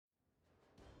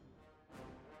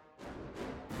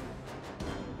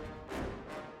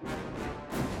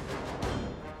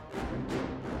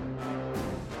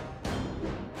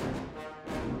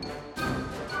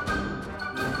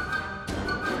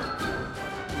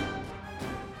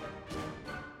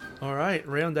All right,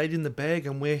 round 8 in the bag,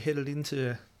 and we're headed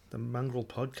into the Mongrel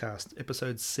Podcast,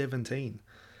 episode 17.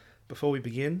 Before we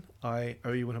begin, I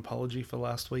owe you an apology for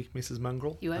last week, Mrs.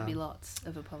 Mongrel. You owe me lots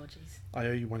of apologies. I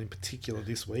owe you one in particular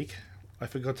this week. I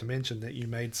forgot to mention that you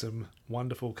made some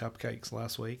wonderful cupcakes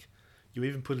last week. You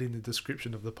even put it in the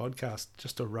description of the podcast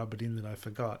just to rub it in that I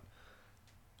forgot.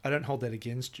 I don't hold that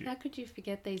against you. How could you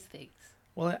forget these things?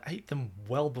 Well, I ate them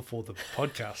well before the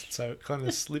podcast, so it kind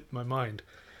of slipped my mind.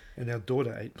 And our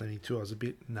daughter ate plenty too. I was a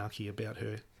bit narky about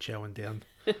her chowing down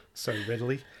so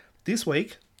readily. This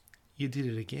week, you did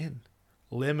it again.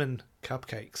 Lemon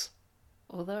cupcakes.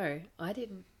 Although, I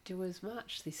didn't do as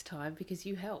much this time because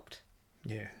you helped.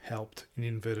 Yeah, helped, in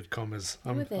inverted commas.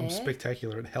 You were there. I'm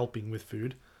spectacular at helping with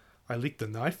food. I licked the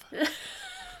knife,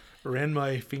 ran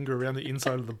my finger around the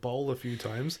inside of the bowl a few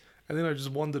times, and then I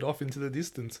just wandered off into the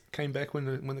distance. Came back when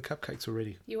the cupcakes were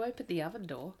ready. You opened the oven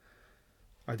door.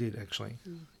 I did, actually.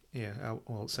 Yeah,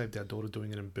 it saved our daughter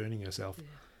doing it and burning herself. Yeah.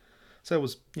 So it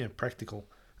was, practical.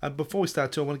 Before we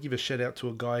start, too, I want to give a shout out to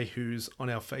a guy who's on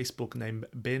our Facebook named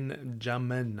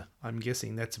Benjamin. I'm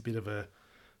guessing that's a bit of a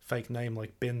fake name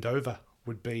like Bendover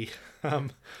would be.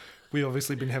 We've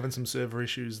obviously been having some server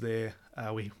issues there.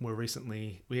 We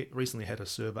recently had a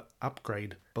server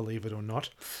upgrade, believe it or not.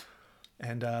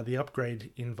 And the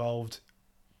upgrade involved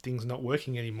things not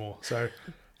working anymore. So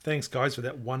thanks, guys, for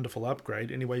that wonderful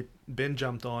upgrade. Anyway, Ben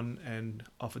jumped on and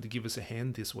offered to give us a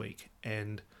hand this week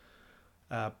and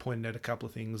pointed out a couple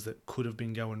of things that could have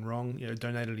been going wrong.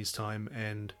 Donated his time,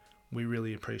 and we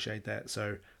really appreciate that.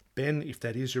 So, Ben, if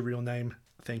that is your real name,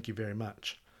 thank you very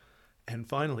much. And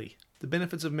finally, the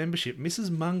benefits of membership.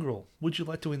 Mrs. Mongrel, would you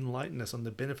like to enlighten us on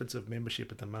the benefits of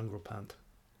membership at the Mongrel Punt?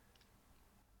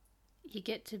 You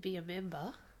get to be a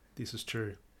member. This is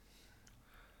true.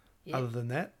 Yep. Other than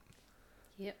that?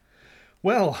 Yep.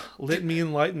 Well, let me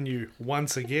enlighten you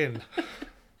once again.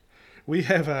 We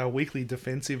have our weekly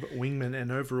defensive, wingman,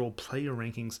 and overall player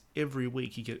rankings. Every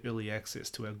week you get early access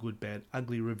to our good, bad,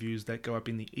 ugly reviews that go up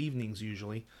in the evenings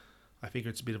usually. I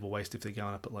figure it's a bit of a waste if they're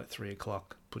going up at like 3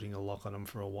 o'clock, putting a lock on them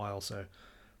for a while, so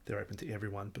they're open to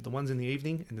everyone. But the ones in the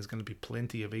evening, and there's going to be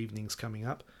plenty of evenings coming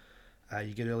up,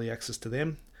 you get early access to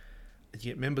them. You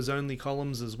get members-only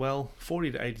columns as well,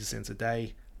 40 to 80 cents a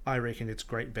day. I reckon it's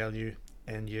great value,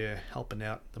 and you're helping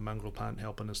out the Mongrel Punt,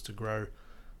 helping us to grow,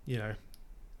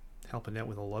 helping out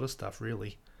with a lot of stuff,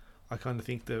 really. I kind of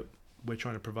think that we're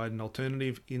trying to provide an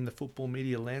alternative in the football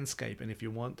media landscape, and if you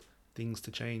want things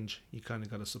to change, you kind of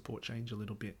got to support change a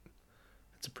little bit.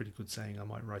 It's a pretty good saying. I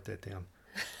might write that down.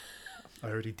 I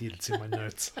already did. It's in my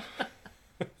notes.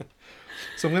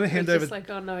 So I'm going to hand over... It's like,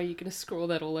 oh no, you're going to scroll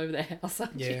that all over the house,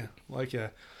 aren't you? Yeah, like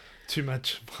too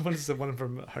much... What is the one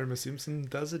from Homer Simpson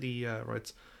does it? He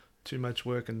writes, too much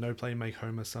work and no play make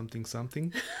Homer something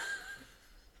something.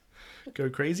 Go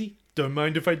crazy? Don't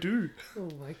mind if I do. Oh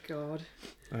my God.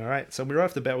 All right, so right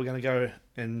off the bat, we're going to go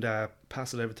and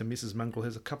pass it over to Mrs. Mongrel.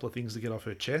 Has a couple of things to get off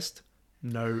her chest.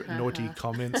 No naughty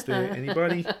comments there,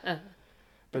 anybody?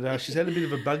 But she's had a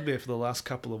bit of a bugbear for the last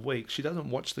couple of weeks. She doesn't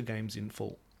watch the games in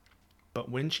full. But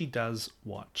when she does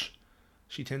watch,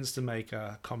 she tends to make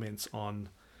comments on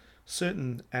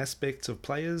certain aspects of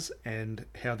players and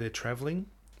how they're travelling.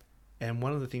 And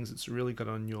one of the things that's really got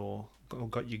your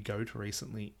goat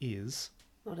recently is...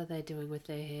 What are they doing with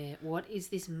their hair? What is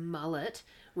this mullet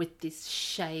with this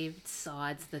shaved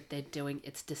sides that they're doing?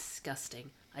 It's disgusting.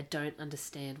 I don't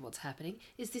understand what's happening.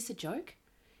 Is this a joke?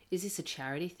 Is this a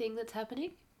charity thing that's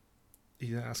happening?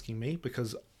 You're asking me?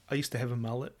 Because I used to have a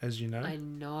mullet, as you know. I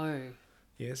know.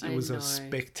 Yes, it was a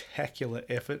spectacular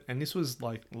effort. And this was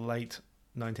like late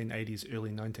 1980s,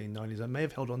 early 1990s. I may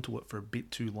have held on to it for a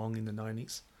bit too long in the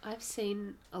 90s. I've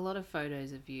seen a lot of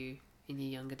photos of you in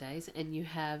your younger days, and you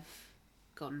have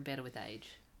gotten better with age.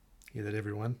 Hear that,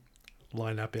 everyone?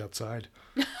 Line up outside.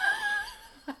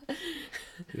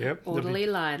 Yep. Orderly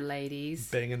line, ladies.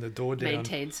 Banging the door down.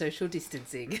 Maintain social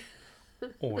distancing.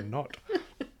 Or not.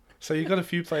 So you've got a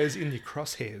few players in your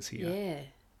crosshairs here. Yeah.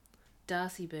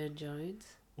 Darcy Byrne-Jones.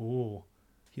 Oh,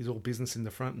 he's all business in the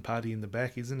front and party in the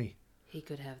back, isn't he? He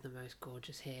could have the most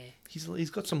gorgeous hair. He's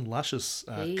got some luscious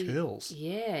curls.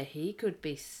 Yeah, he could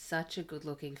be such a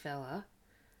good-looking fella.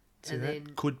 See and that?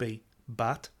 Then, could be,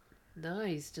 but... No,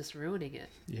 he's just ruining it.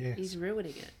 Yes. He's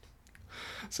ruining it.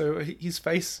 So his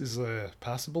face is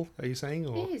passable, are you saying?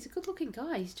 Or? Yeah, he's a good-looking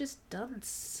guy. He's just done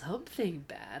something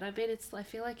bad. I mean, I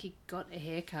feel like he got a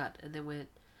haircut and then went,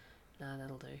 nah,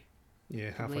 that'll do.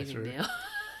 Yeah, halfway through. Now.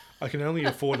 I can only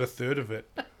afford a third of it.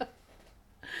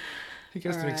 He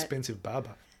goes to an expensive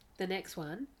barber. The next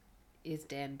one is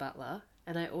Dan Butler.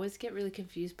 And I always get really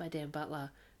confused by Dan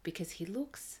Butler because he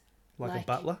looks like a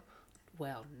butler?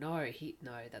 well, no,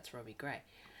 that's Robbie Gray.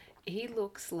 He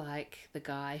looks like the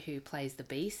guy who plays the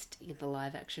Beast in the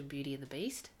live action Beauty and the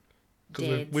Beast.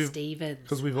 Dan Stevens.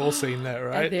 Because we've all seen that,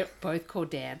 right? And they're both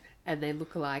called Dan, and they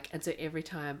look alike. And so every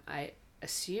time I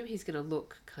assume he's going to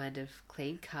look kind of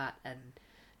clean cut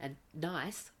and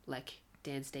nice, like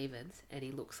Dan Stevens, and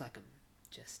he looks like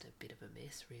just a bit of a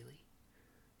mess, really.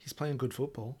 He's playing good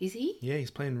football. Is he? Yeah,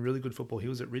 he's playing really good football. He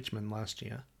was at Richmond last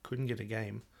year, couldn't get a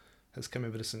game, has come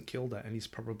over to St Kilda, and he's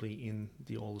probably in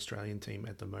the All-Australian team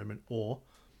at the moment, or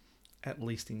at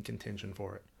least in contention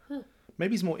for it. Huh.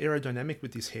 Maybe he's more aerodynamic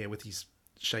with his hair, with his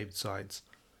shaved sides.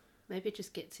 Maybe it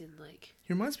just gets in like...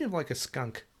 He reminds me of like a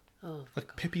skunk. Oh, like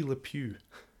God. Pepe Le Pew.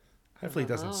 Hopefully he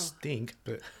doesn't stink,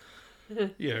 but...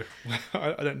 yeah,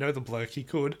 I don't know the bloke. He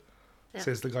could. Yeah.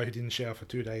 Says the guy who didn't shower for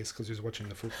 2 days because he was watching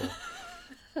the football.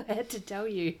 I had to tell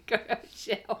you, go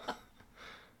shower.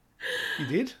 You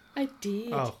did? I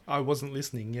did. Oh, I wasn't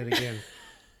listening yet again.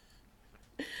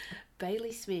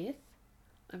 Bailey Smith.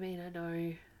 I mean, I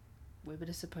know women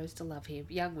are supposed to love him.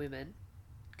 Young women,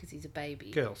 because he's a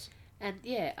baby. Girls. And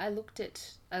yeah, I looked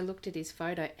at his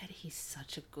photo, and he's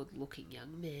such a good-looking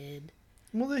young man.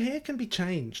 Well, the hair can be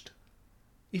changed.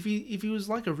 If he was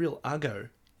like a real uggo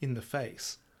in the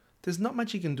face, there's not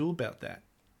much you can do about that.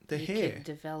 The hair. You can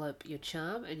develop your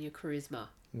charm and your charisma.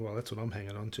 Well, that's what I'm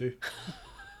hanging on to.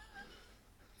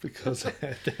 Because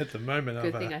at the moment...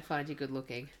 Good thing I find you good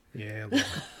looking. Yeah, look,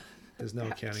 there's no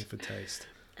accounting for taste.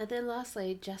 And then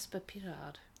lastly, Jasper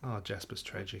Pittard. Oh, Jasper's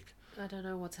tragic. I don't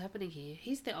know what's happening here.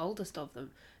 He's the oldest of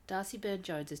them. Darcy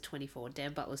Byrne-Jones is 24.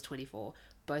 Dan Butler's 24.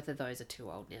 Both of those are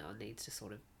too old now and needs to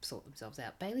sort of sort themselves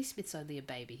out. Bailey Smith's only a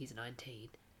baby. He's 19.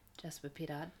 Jasper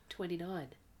Pittard, 29.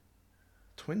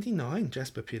 29,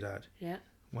 Jasper Pittard. Yeah.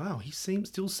 Wow, he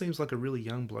still seems like a really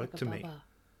young bloke to me.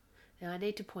 Now, I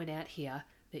need to point out here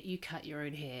that you cut your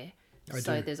own hair. I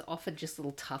so do. There's often just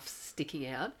little tufts sticking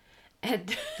out.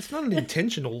 And it's not an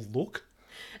intentional look.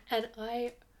 And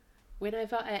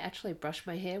whenever I actually brush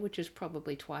my hair, which is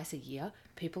probably twice a year,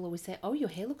 people always say, "Oh, your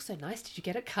hair looks so nice. Did you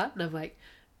get it cut?" And I'm like,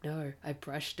 "No, I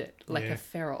brushed it like a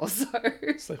feral." So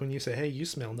it's like when you say, "Hey, you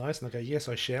smell nice," and I go, "Yes,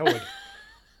 I showered."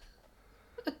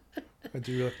 I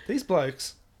do. These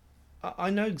blokes,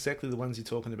 I know exactly the ones you're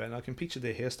talking about, and I can picture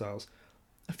their hairstyles.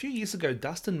 A few years ago,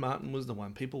 Dustin Martin was the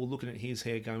one. People were looking at his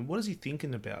hair going, what is he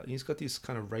thinking about? And he's got this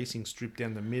kind of racing strip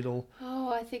down the middle. Oh,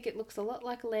 I think it looks a lot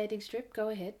like a landing strip. Go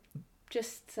ahead.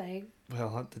 Just saying. Well,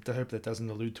 I hope that doesn't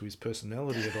allude to his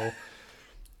personality at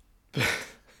all.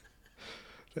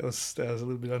 That was a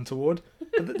little bit untoward.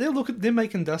 But they're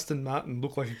making Dustin Martin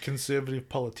look like a conservative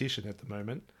politician at the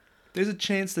moment. There's a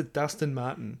chance that Dustin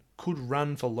Martin could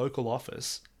run for local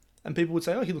office, and people would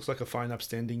say, "Oh, he looks like a fine,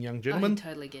 upstanding young gentleman." I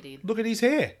totally get in. Look at his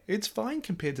hair; it's fine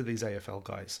compared to these AFL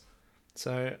guys.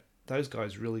 So those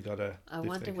guys really got to. I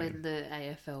wonder when the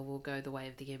AFL will go the way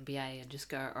of the NBA and just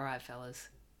go, "All right, fellas,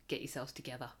 get yourselves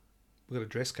together." We've got a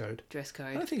dress code. Dress code.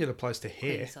 I don't think it applies to hair.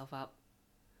 Clean yourself up.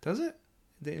 Does it?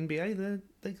 The NBA,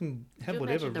 they can have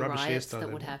whatever rubbish hairstyle. The riots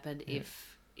that would happen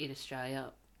if in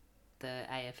Australia the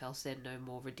AFL said no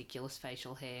more ridiculous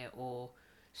facial hair or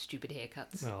stupid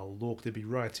haircuts. Oh, look, there'd be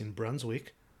riots in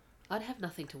Brunswick. I'd have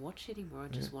nothing to watch anymore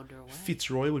and just wander away.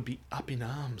 Fitzroy would be up in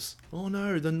arms. Oh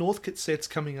no, the Northcote set's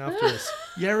coming after us.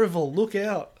 Yarraville, look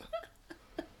out.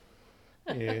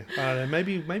 Yeah, I don't know,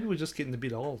 maybe we're just getting a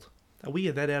bit old. Are we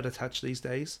that out of touch these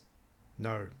days?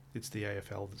 No, it's the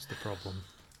AFL that's the problem.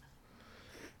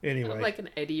 Anyway. I'm like an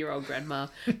 80-year-old grandma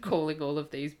calling all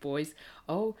of these boys,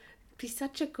 "Oh, he's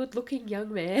such a good-looking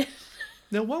young man."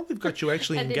 Now, while we've got you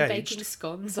actually and engaged... then baking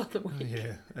scones on the weekend.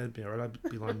 Yeah, that'd be all right.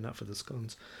 I'd be lining up for the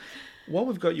scones. While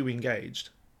we've got you engaged,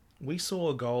 we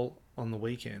saw a goal on the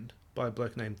weekend by a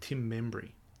bloke named Tim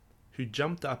Membry, who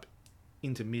jumped up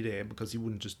into midair because he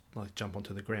wouldn't just jump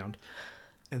onto the ground,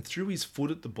 and threw his foot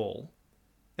at the ball,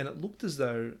 and it looked as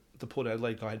though the Port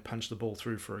Adelaide guy had punched the ball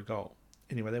through for a goal.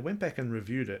 Anyway, they went back and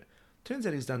reviewed it. Turns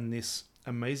out he's done this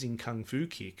amazing kung fu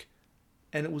kick,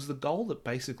 and it was the goal that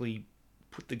basically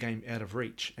put the game out of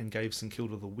reach and gave St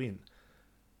Kilda the win.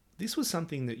 This was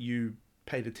something that you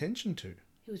paid attention to.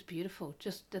 It was beautiful.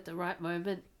 Just at the right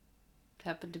moment,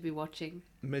 happened to be watching.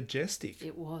 Majestic.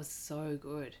 It was so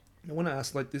good. I want to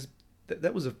ask,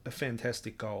 that was a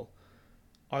fantastic goal.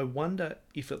 I wonder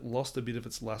if it lost a bit of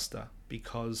its luster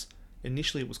because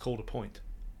initially it was called a point.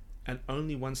 And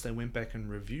only once they went back and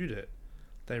reviewed it,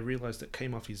 they realised it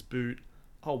came off his boot.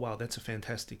 Oh, wow, that's a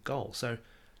fantastic goal. So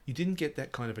you didn't get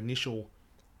that kind of initial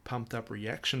pumped up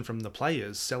reaction from the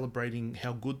players celebrating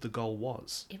how good the goal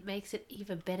was. It makes it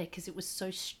even better because it was so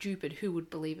stupid. Who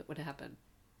would believe it would happen?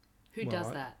 Who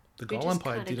does that? The goal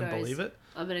umpire didn't believe it.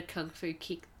 I'm going to kung fu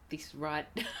kick this right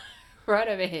right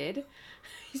overhead.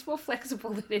 He's more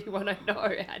flexible than anyone I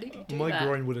know. How did he do My that?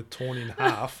 groin would have torn in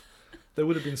half. They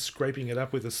would have been scraping it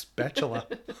up with a spatula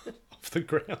off the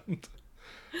ground.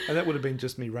 And that would have been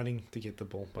just me running to get the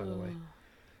ball, by the way.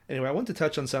 Anyway, I want to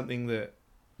touch on something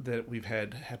that we've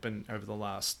had happen over the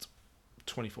last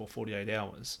 24, 48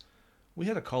 hours. We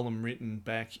had a column written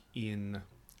back in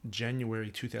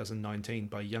January 2019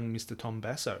 by young Mr. Tom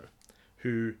Basso,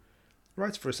 who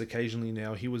writes for us occasionally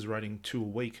now. He was writing 2 a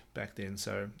week back then,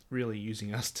 so really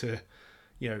using us to,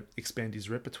 expand his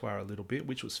repertoire a little bit,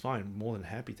 which was fine. More than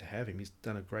happy to have him. He's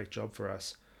done a great job for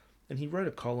us. And he wrote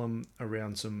a column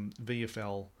around some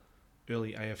VFL,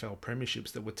 early AFL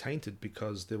premierships that were tainted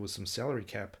because there was some salary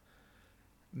cap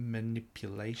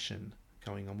manipulation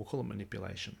going on. We'll call it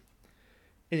manipulation.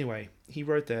 Anyway, he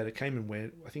wrote that. It came and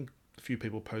went. I think a few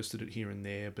people posted it here and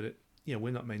there, but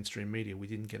we're not mainstream media. We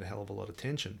didn't get a hell of a lot of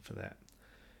attention for that.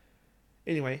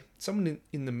 Anyway, someone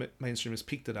in the mainstream has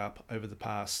picked it up over the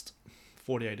past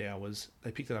 48 hours.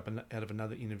 They picked it up out of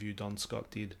another interview Don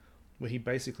Scott did, where he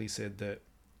basically said that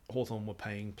Hawthorn were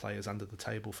paying players under the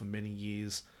table for many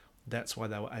years. That's why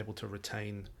they were able to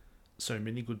retain so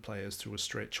many good players through a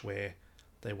stretch where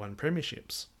they won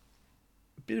premierships.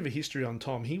 A bit of a history on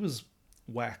Tom. He was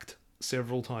whacked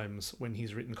several times when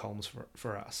he's written columns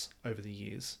for us over the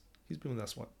years. He's been with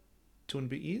us, 2 and a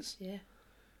bit years? Yeah.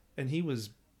 And he was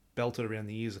belted around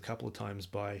the ears a couple of times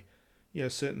by,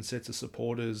 certain sets of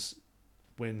supporters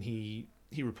when he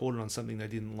reported on something they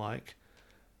didn't like.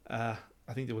 I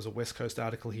think there was a West Coast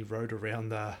article he wrote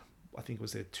around I think it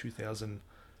was their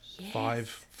 2005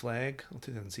 flag, or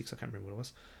 2006, I can't remember what it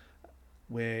was,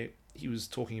 where he was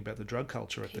talking about the drug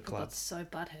culture at the club. Got so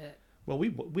butthurt. Well,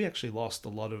 we actually lost a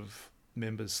lot of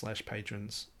members /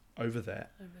 patrons over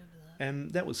that. I remember that.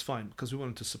 And that was fine because we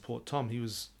wanted to support Tom. He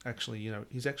was actually,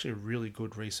 he's actually a really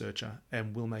good researcher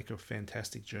and will make a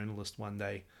fantastic journalist one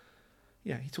day.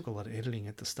 Yeah, he took a lot of editing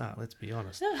at the start, let's be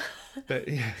honest. But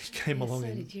yeah, he came along so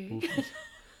did you.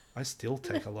 I still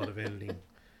take a lot of editing.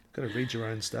 Got to read your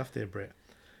own stuff there, Brett.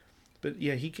 But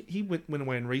yeah, he went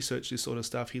away and researched this sort of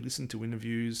stuff. He listened to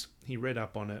interviews. He read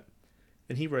up on it.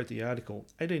 And he wrote the article.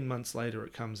 18 months later,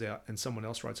 it comes out and someone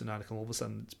else writes an article. All of a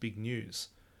sudden, it's big news.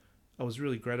 I was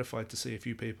really gratified to see a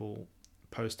few people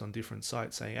post on different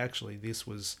sites saying, actually, this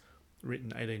was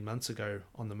written 18 months ago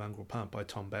on the Mongrel Pump by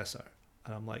Tom Basso.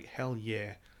 And I'm like, hell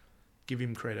yeah, give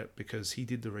him credit because he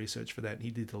did the research for that and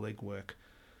he did the legwork.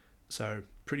 So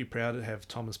pretty proud to have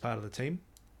Tom as part of the team.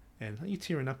 And are you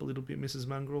tearing up a little bit, Mrs.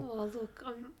 Mongrel? Oh, look,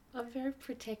 I'm very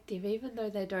protective, even though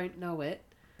they don't know it.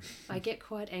 I get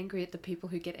quite angry at the people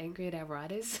who get angry at our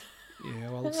writers. Yeah,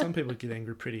 well, some people get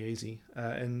angry pretty easy.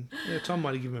 And Tom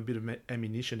might have given him a bit of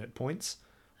ammunition at points.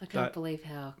 I can't believe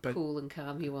how cool and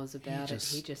calm he was about it.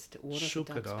 He just watered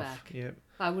the ducks back. Yep.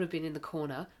 I would have been in the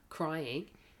corner crying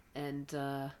and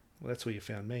well, that's where you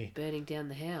found me. Burning down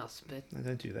the house, but No,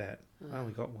 don't do that. I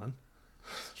only got one.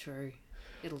 It's true.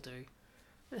 It'll do.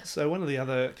 So one of the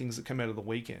other things that came out of the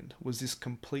weekend was this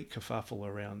complete kerfuffle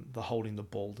around the holding the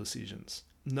ball decisions.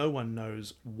 No one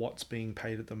knows what's being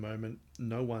paid at the moment.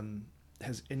 No one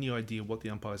has any idea what the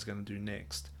umpires are going to do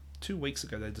next. 2 weeks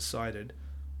ago, they decided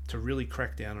to really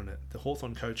crack down on it. The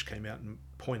Hawthorn coach came out and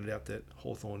pointed out that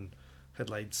Hawthorn had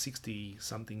laid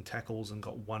 60-something tackles and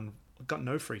got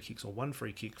no free kicks or 1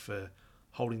 free kick for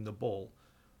holding the ball,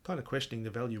 kind of questioning the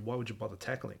value. Why would you bother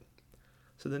tackling?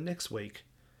 So the next week,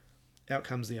 out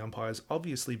comes the umpires,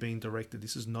 obviously being directed.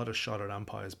 This is not a shot at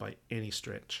umpires by any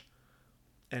stretch.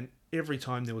 And every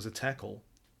time there was a tackle,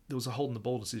 there was a holding the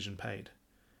ball decision paid.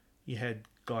 You had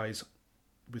guys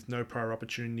with no prior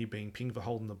opportunity being pinged for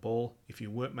holding the ball. If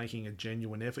you weren't making a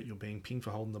genuine effort, you're being pinged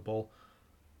for holding the ball.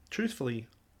 Truthfully,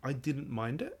 I didn't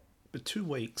mind it, but 2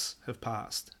 weeks have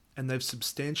passed and they've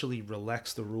substantially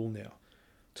relaxed the rule now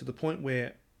to the point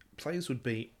where players would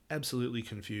be absolutely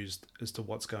confused as to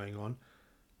what's going on.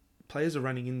 Players are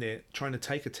running in there trying to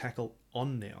take a tackle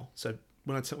on now. So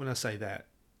when I say that,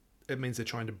 it means they're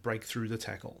trying to break through the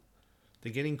tackle.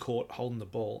 They're getting caught holding the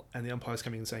ball and the umpire's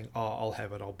coming and saying, oh, I'll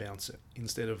have it, I'll bounce it,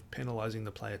 instead of penalising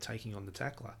the player taking on the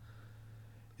tackler.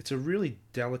 It's a really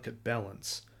delicate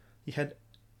balance. You had,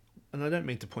 and I don't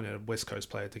mean to point out a West Coast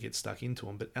player to get stuck into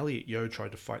him, but Elliot Yeo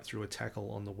tried to fight through a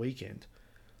tackle on the weekend,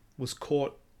 was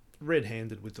caught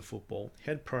red-handed with the football,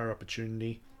 had prior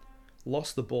opportunity,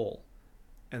 lost the ball,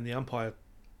 and the umpire,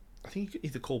 I think,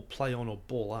 either called play on or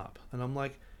ball up. And I'm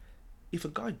like, if a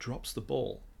guy drops the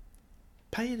ball,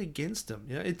 pay it against him.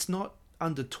 It's not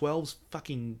under 12's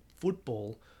fucking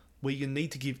football where you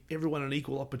need to give everyone an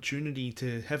equal opportunity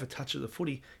to have a touch of the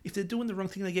footy. If they're doing the wrong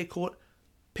thing, they get caught,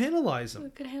 penalise them.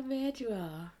 Look at how mad you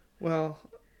are. Well,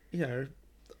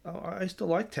 I used to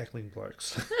like tackling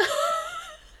blokes.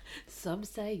 Some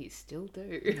say you still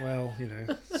do. Well,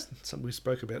 we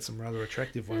spoke about some rather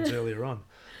attractive ones earlier on.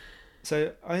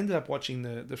 So I ended up watching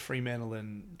the Fremantle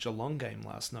and Geelong game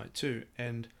last night too,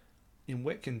 and in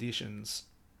wet conditions,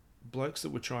 blokes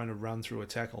that were trying to run through a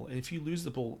tackle, and if you lose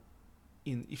the ball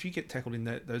if you get tackled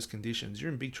in those conditions,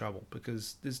 you're in big trouble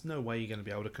because there's no way you're going to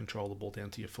be able to control the ball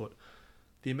down to your foot.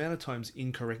 The amount of times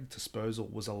incorrect disposal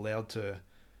was allowed to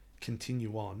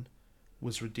continue on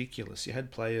was ridiculous. You had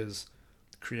players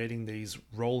creating these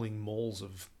rolling mauls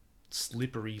of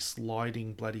slippery,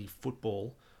 sliding, bloody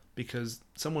football because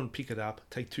someone would pick it up,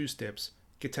 take 2 steps,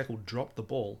 get tackled, drop the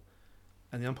ball,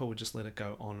 and the umpire would just let it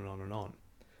go on and on and on.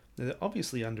 Now, they're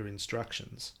obviously under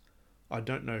instructions. I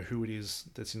don't know who it is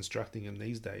that's instructing them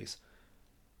these days,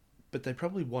 but they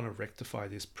probably want to rectify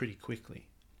this pretty quickly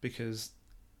because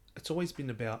it's always been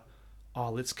about,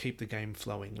 let's keep the game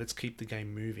flowing, let's keep the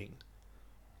game moving.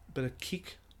 But a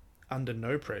kick under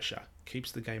no pressure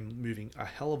keeps the game moving a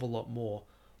hell of a lot more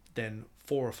than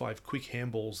 4 or 5 quick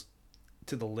handballs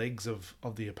to the legs of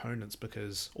the opponents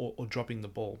or dropping the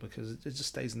ball because it just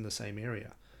stays in the same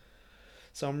area.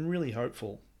 So I'm really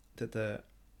hopeful that the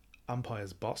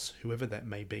umpire's boss, whoever that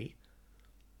may be,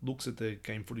 looks at the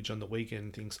game footage on the weekend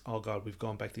and thinks, oh God, we've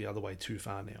gone back the other way too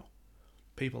far now.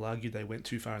 People argue they went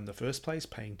too far in the first place,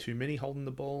 paying too many holding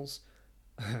the balls.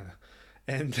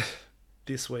 And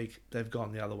this week they've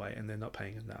gone the other way and they're not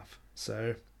paying enough.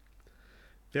 So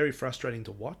very frustrating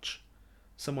to watch.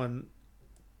 Someone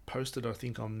posted, I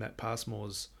think, on Matt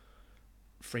Passmore's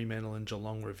Fremantle and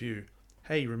Geelong review,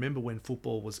 hey, remember when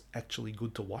football was actually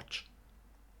good to watch?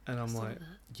 And I'm like,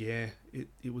 yeah,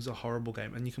 it was a horrible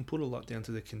game. And you can put a lot down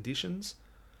to the conditions,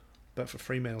 but for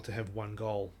Fremantle to have 1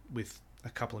 goal with a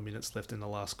couple of minutes left in the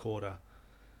last quarter,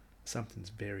 something's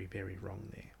very, very wrong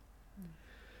there.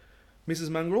 Mrs.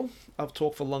 Mongrel, I've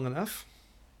talked for long enough.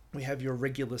 We have your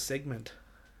regular segment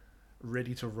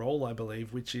ready to roll, I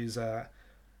believe, which is, I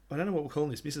don't know what we're calling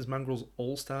this, Mrs. Mongrel's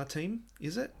All-Star Team,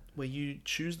 is it? Where you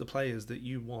choose the players that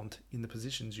you want in the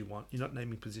positions you want. You're not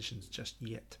naming positions just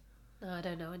yet. No, I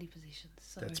don't know any positions.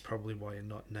 So. That's probably why you're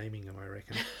not naming them, I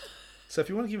reckon. So if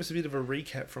you want to give us a bit of a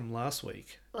recap from last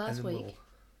week. Last week,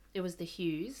 it was the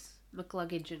Hughes,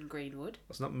 McCluggage and Greenwood.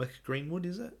 It's not McGreenwood,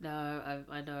 is it? No,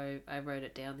 I know I wrote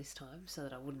it down this time so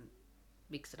that I wouldn't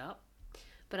mix it up.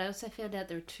 But I also found out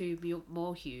there are 2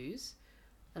 more Hughes,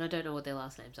 and I don't know what their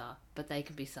last names are, but they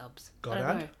can be subs.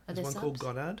 Goddard? There's one subs? Called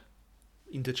Goddard.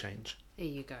 Interchange. There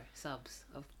you go, subs.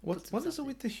 What is it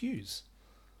with the Hughes?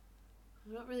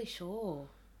 I'm not really sure.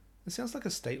 It sounds like a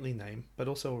stately name, but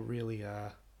also a really,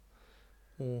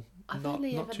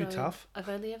 not too tough. I've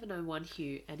only ever known one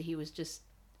Hugh, and he was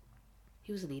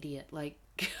an idiot, like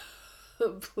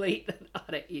complete and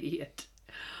utter idiot.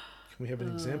 Can we have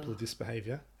an example of this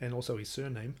behaviour and also his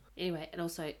surname? Anyway, and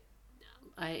also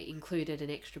I included an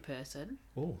extra person.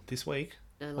 Oh, this week?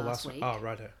 No, last week. Oh,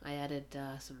 righto. I added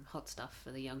some hot stuff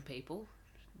for the young people.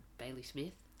 Bailey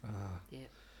Smith. Yeah.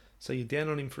 So you're down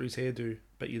on him for his hairdo,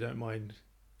 but you don't mind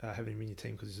having him in your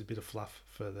team because he's a bit of fluff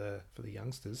for the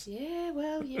youngsters. Yeah,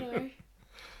 well,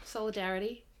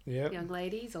 solidarity. Yeah. Young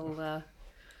ladies, I'll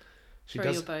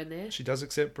throw your bone there. She does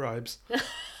accept bribes.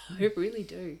 I really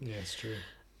do. Yeah, it's true.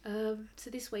 So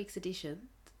this week's edition,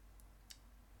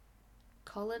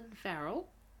 Colin Farrell.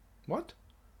 What?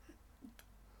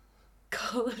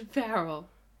 Colin Farrell.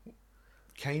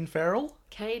 Kane Farrell?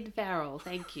 Kane Farrell,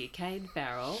 thank you. Kane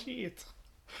Farrell. Shit.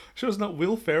 Sure it's not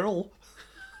Will Ferrell.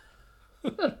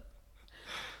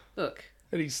 Look.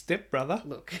 And his stepbrother.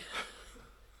 Look.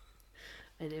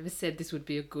 I never said this would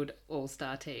be a good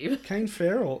all-star team. Kane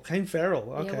Farrell, okay.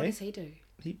 Yeah, what does he do?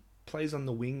 He plays on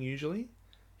the wing usually.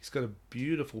 He's got a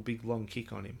beautiful big long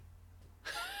kick on him.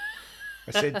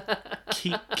 I said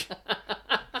kick.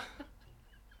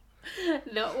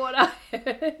 Not what I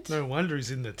heard. No wonder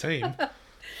he's in the team.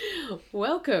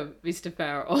 Welcome, Mr.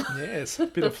 Farrell. Yes, a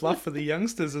bit of fluff for the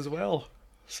youngsters as well.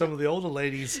 Some of the older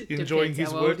ladies enjoying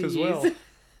his work as well.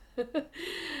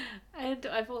 And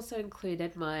I've also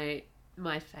included my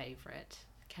favourite,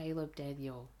 Caleb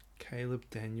Daniel. Caleb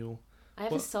Daniel. I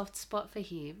have a soft spot for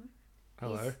him.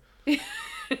 Hello.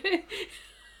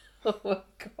 Oh my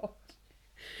God.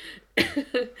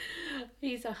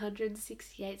 He's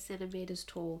 168 centimetres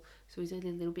tall, so he's only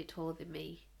a little bit taller than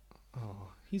me.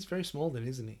 Oh, he's very small then,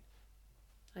 isn't he?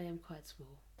 I am quite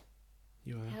small.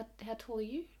 You are? How tall are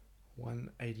you?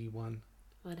 181.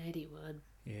 181.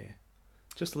 Yeah.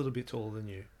 Just a little bit taller than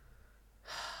you.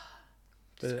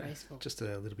 Disgraceful. Just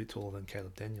a little bit taller than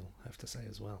Caleb Daniel, I have to say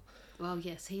as well. Well,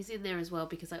 yes, he's in there as well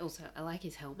because I like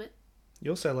his helmet.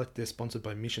 You also like they're sponsored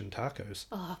by Mission Tacos.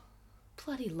 Oh,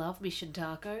 bloody love mission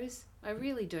tacos. I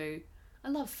really do. I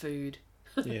love food.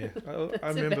 Yeah, I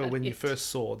That's remember about when you it. first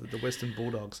saw that the Western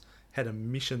Bulldogs had a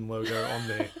mission logo on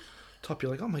their top.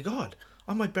 You're like, oh my god,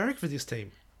 I might barrack for this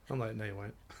team. I'm like, no, you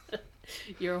won't.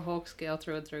 You're a Hawks girl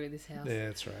through and through in this house. Yeah,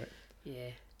 that's right. Yeah.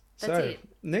 That's So it.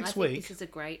 next I think week, this is a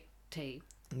great team.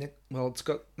 well,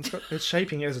 it's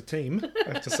shaping as a team.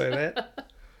 I have to say that.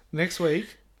 Next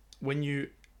week, when you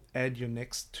add your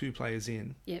next two players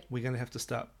in, Yep. we're going to have to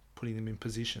start putting them in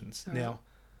positions. All right. Now,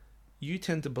 you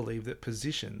tend to believe that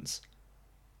positions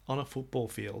on a football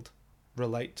field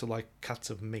relate to like cuts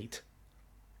of meat.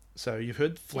 So you've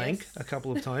heard flank Yes. a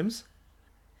couple of times.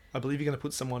 I believe you're going to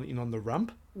put someone in on the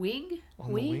rump. Wing? On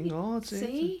the wing. Oh,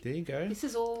 See? there you go. This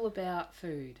is all about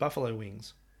food. Buffalo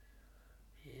wings.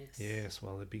 Yes. Yes,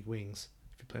 well, they're big wings.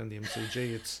 If you play on the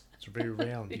MCG, it's very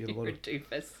round. You get a You're a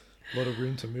doofus. lot of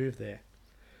room to move there.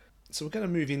 So we're going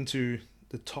to move into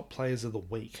the top players of the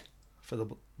week for the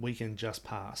weekend just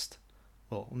passed.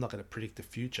 Well, I'm not going to predict the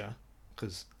future,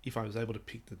 because if I was able to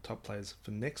pick the top players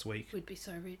for next week, We'd be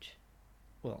so rich.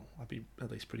 well, I'd be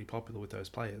at least pretty popular with those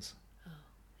players.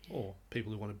 Yeah. Or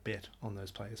people who want to bet on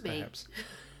those players, Me. perhaps.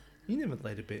 You never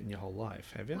laid a bet in your whole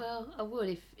life, have you? Well, I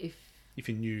would If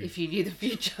you knew. if you knew the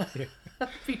future. Yeah. I'd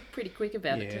be pretty quick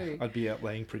about it too. I'd be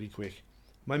outlaying pretty quick.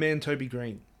 My man Toby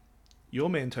Green. Your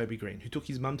man Toby Green, who took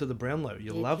his mum to the Brownlow.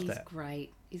 You Yeah, love he's that.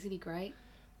 great. Isn't he great?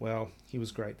 Well, he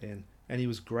was great then. And he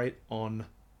was great on,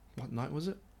 what night was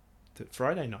it?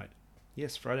 Friday night.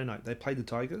 Yes, Friday night. They played the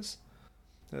Tigers.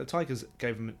 Now, the Tigers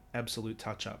gave them an absolute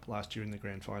touch-up last year in the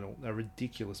grand final. A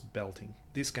ridiculous belting.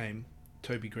 This game,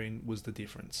 Toby Green was the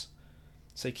difference.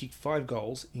 So he kicked 5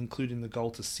 goals, including the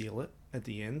goal to seal it at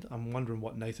the end. I'm wondering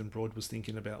what Nathan Broad was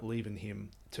thinking about leaving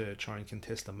him to try and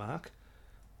contest the mark.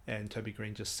 And Toby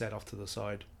Green just sat off to the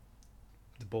side.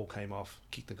 The ball came off,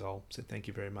 kicked the goal, said thank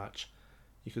you very much.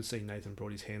 You could see Nathan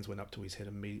Broad, his hands went up to his head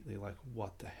immediately, like,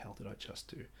 what the hell did I just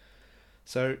do?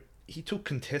 So he took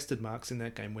contested marks in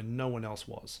that game when no one else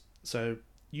was. So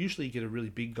usually you get a really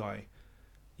big guy,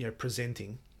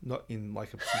 presenting, not in like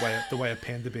the way a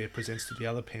panda bear presents to the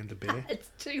other panda bear. It's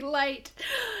too late.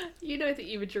 You know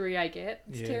the imagery I get.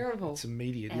 It's terrible. It's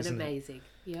immediate, And isn't it? amazing.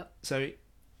 Yep. So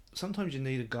sometimes you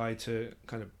need a guy to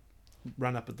kind of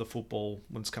run up at the football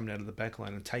when it's coming out of the back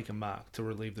line and take a mark to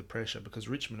relieve the pressure, because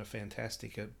Richmond are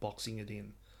fantastic at boxing it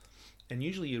in. And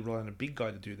usually you rely on a big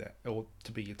guy to do that, or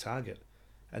to be your target.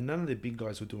 And none of the big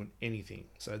guys were doing anything.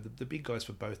 So the big guys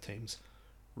for both teams,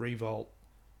 Revolt,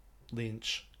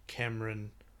 Lynch,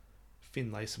 Cameron,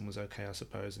 Finn Layson was okay, I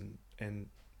suppose, and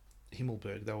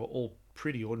Himmelberg, they were all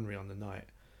pretty ordinary on the night.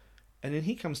 And then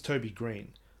here comes Toby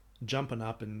Green, jumping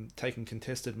up and taking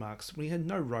contested marks when he had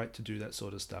no right to do that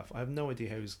sort of stuff. I have no idea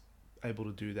how he was able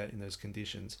to do that in those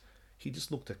conditions. He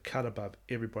just looked a cut above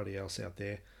everybody else out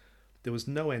there. There was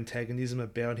no antagonism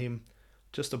about him,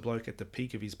 just a bloke at the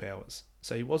peak of his powers.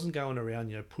 So he wasn't going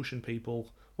around, pushing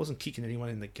people, wasn't kicking anyone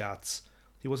in the guts.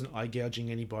 He wasn't eye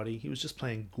gouging anybody. He was just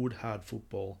playing good, hard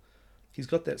football. He's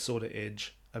got that sort of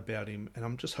edge about him, and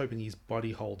I'm just hoping his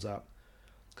body holds up,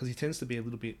 because he tends to be a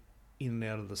little bit in and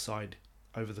out of the side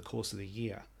over the course of the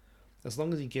year. As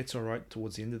long as he gets all right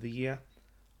towards the end of the year,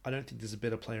 I don't think there's a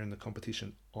better player in the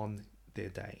competition on their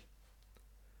day.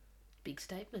 Big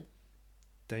statement.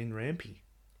 Dane Rampy.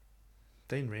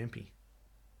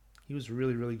 He was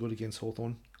really, really good against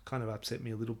Hawthorn. Kind of upset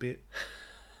me a little bit.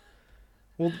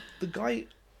 Well, the guy,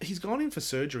 he's gone in for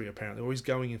surgery apparently, or he's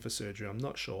going in for surgery, I'm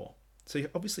not sure. So he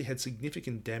obviously had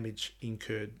significant damage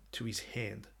incurred to his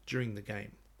hand during the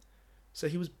game. So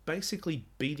he was basically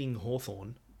beating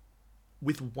Hawthorn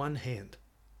with one hand.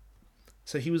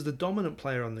 So he was the dominant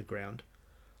player on the ground.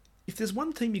 If there's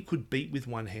one team you could beat with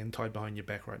one hand tied behind your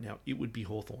back right now, it would be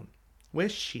Hawthorn. We're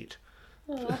shit.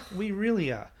 Oh. We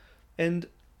really are. And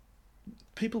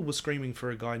people were screaming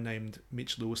for a guy named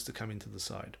Mitch Lewis to come into the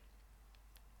side.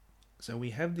 So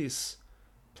we have this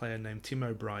player named Tim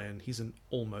O'Brien. He's an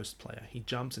almost player. He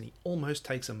jumps and he almost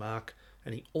takes a mark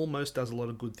and he almost does a lot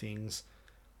of good things.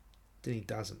 Then he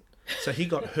doesn't. So he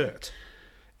got hurt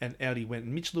and out he went.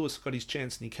 And Mitch Lewis got his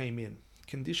chance and he came in.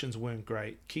 Conditions weren't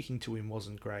great. Kicking to him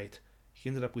wasn't great. He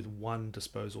ended up with one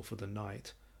disposal for the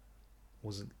night. It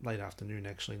was late afternoon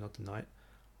actually, not the night.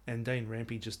 And Dane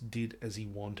Rampy just did as he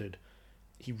wanted.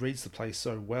 He reads the play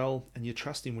so well, and you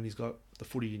trust him when he's got the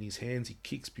footy in his hands. He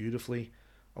kicks beautifully.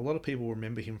 A lot of people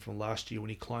remember him from last year when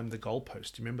he climbed the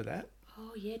goalpost. Do you remember that?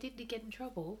 Oh, yeah. Didn't he get in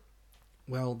trouble?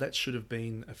 Well, that should have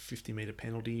been a 50-metre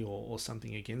penalty or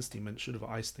something against him, and should have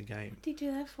iced the game. What did he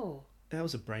do that for? That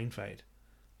was a brain fade.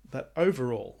 But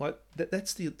overall, like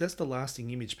that's the lasting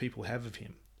image people have of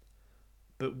him.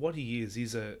 But what he is,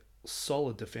 he's a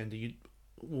solid defender.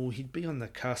 well, he'd be on the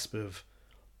cusp of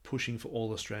pushing for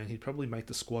All Australian. He'd probably make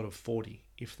the squad of 40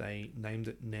 if they named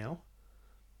it now.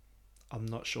 I'm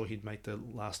not sure he'd make the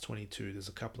last 22. There's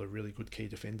a couple of really good key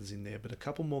defenders in there, but a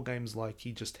couple more games like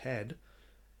he just had,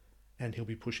 and he'll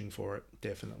be pushing for it,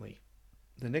 definitely.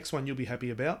 The next one you'll be happy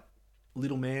about,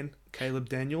 little man, Caleb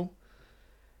Daniel.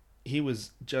 He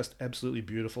was just absolutely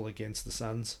beautiful against the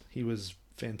Suns. He was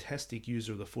fantastic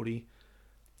user of the footy.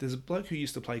 There's a bloke who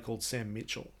used to play called Sam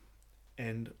Mitchell,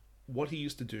 and what he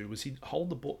used to do was he'd hold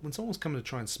the ball, when someone was coming to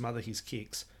try and smother his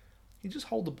kicks, he'd just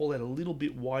hold the ball out a little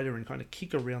bit wider and kind of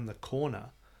kick around the corner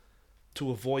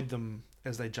to avoid them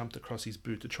as they jumped across his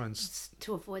boot to try and...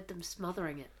 To avoid them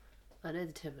smothering it. I know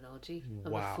the terminology.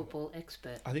 I'm Wow. a football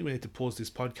expert. I think we need to pause this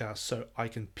podcast so I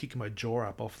can pick my jaw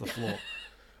up off the floor.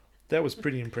 That was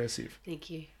pretty impressive. Thank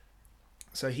you.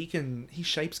 So he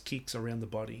shapes kicks around the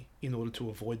body in order to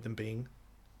avoid them being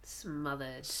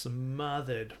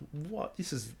Smothered. What?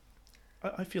 This is...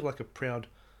 I feel like a proud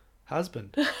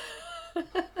husband.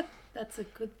 That's a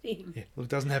good thing. Yeah, well, it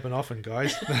doesn't happen often,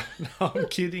 guys. No, I'm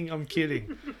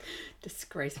kidding.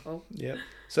 Disgraceful. Yeah.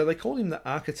 So they called him the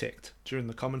architect during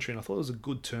the commentary, and I thought it was a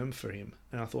good term for him.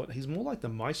 And I thought he's more like the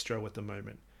maestro at the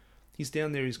moment. He's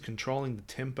down there, he's controlling the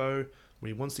tempo.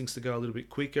 When he wants things to go a little bit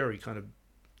quicker, he kind of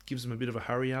gives them a bit of a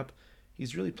hurry up.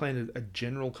 He's really playing a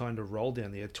general kind of role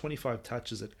down there. 25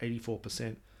 touches at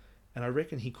 84%. And I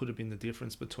reckon he could have been the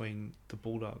difference between the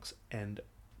Bulldogs and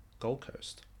Gold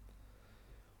Coast.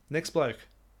 Next bloke,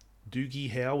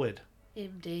 Doogie Howard.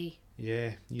 MD.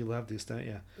 Yeah, you love this, don't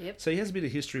you? Yep. So he has a bit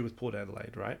of history with Port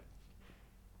Adelaide, right?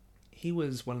 He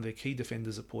was one of their key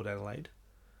defenders at Port Adelaide.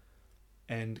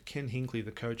 And Ken Hinkley,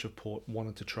 the coach of Port,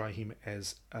 wanted to try him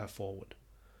as a forward.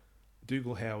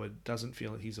 Dougal Howard doesn't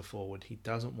feel that he's a forward. He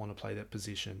doesn't want to play that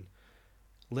position.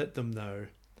 Let them know.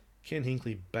 Ken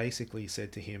Hinkley basically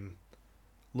said to him,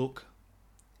 look,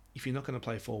 if you're not going to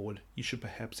play forward, you should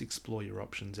perhaps explore your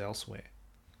options elsewhere.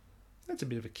 That's a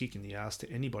bit of a kick in the ass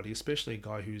to anybody, especially a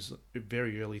guy who's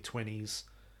very early 20s.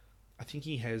 I think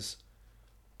he has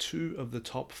 2 of the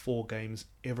top 4 games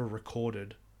ever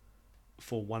recorded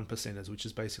for 1%ers, which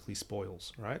is basically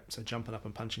spoils, right? So jumping up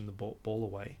and punching the ball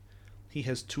away. He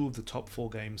has 2 of the top 4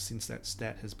 games since that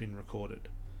stat has been recorded.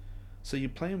 So you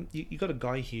got a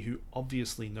guy here who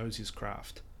obviously knows his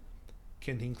craft.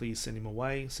 Ken Hinkley sent him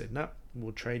away, said, no,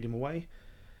 we'll trade him away.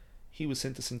 He was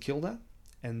sent to St Kilda,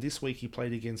 and this week he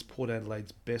played against Port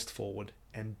Adelaide's best forward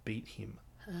and beat him.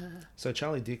 So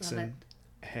Charlie Dixon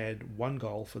had 1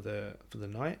 goal for the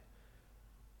night,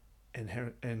 and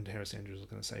Harris Andrews was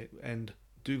going to say, and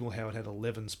Dougal Howard had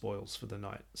 11 spoils for the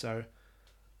night. So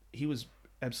he was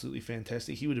absolutely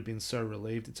fantastic. He would have been so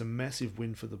relieved. It's a massive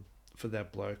win for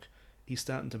that bloke. He's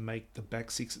starting to make the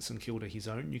back 6 at St Kilda his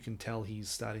own. You can tell he's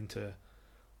starting to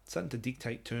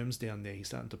dictate terms down there. He's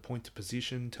starting to point to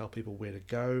position, tell people where to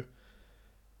go.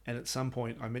 And at some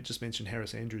point, I just mentioned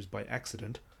Harris Andrews by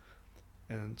accident,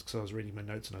 and because I was reading my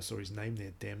notes and I saw his name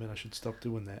there. Damn it, I should stop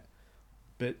doing that.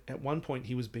 But at one point,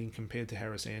 he was being compared to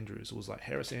Harris Andrews. It was like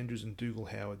Harris Andrews and Dougal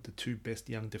Howard, the 2 best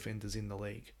young defenders in the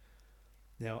league.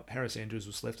 Now, Harris Andrews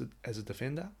was left as a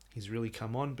defender. He's really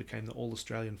come on, became the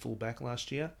All-Australian fullback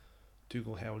last year.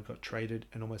 Dougal Howard got traded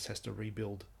and almost has to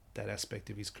rebuild that aspect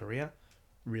of his career.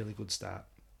 Really good start.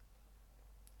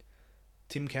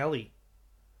 Tim Kelly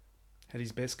had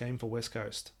his best game for West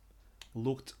Coast.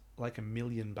 Looked like $1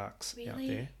 million out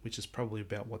there, which is probably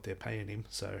about what they're paying him,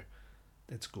 so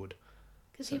that's good.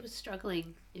 Because he was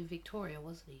struggling in Victoria,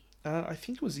 wasn't he? I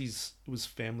think it was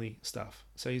family stuff.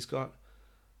 So I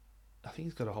think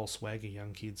he's got a whole swag of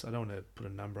young kids. I don't want to put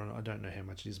a number on it. I don't know how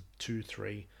much it is, 2,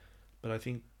 3. But I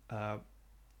think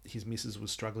his missus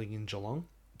was struggling in Geelong.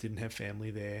 Didn't have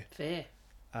family there. Fair.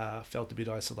 Felt a bit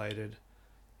isolated.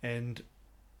 And,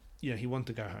 he wanted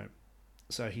to go home.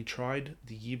 So he tried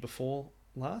the year before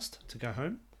last to go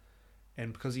home.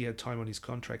 And because he had time on his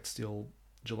contract still,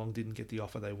 Geelong didn't get the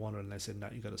offer they wanted. And they said, no,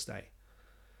 you got to stay.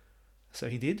 So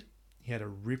he did. He had a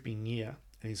ripping year.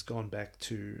 And he's gone back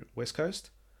to West Coast.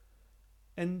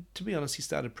 And to be honest, he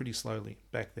started pretty slowly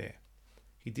back there.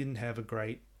 He didn't have a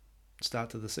great start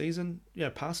to the season.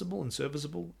 Passable and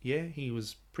serviceable. Yeah, he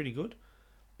was pretty good.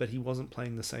 But he wasn't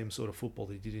playing the same sort of football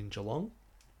that he did in Geelong.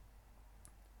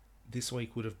 This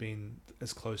week would have been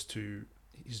as close to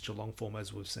his Geelong form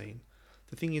as we've seen.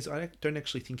 The thing is, I don't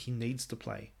actually think he needs to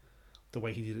play the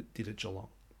way he did at Geelong.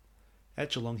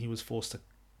 At Geelong, he was forced to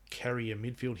carry a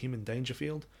midfield, him and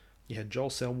Dangerfield. You had Joel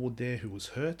Selwood there, who was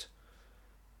hurt.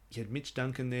 You had Mitch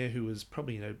Duncan there, who was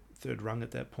probably, third rung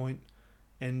at that point.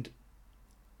 And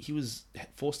he was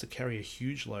forced to carry a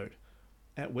huge load.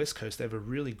 At West Coast, they have a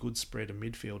really good spread of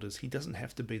midfielders. He doesn't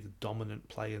have to be the dominant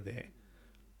player there.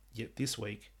 Yet this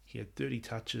week, he had 30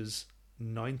 touches,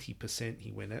 90%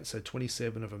 he went at, so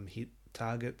 27 of them hit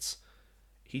targets.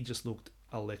 He just looked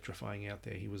electrifying out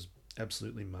there. He was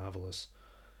absolutely marvellous.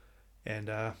 And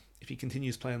if he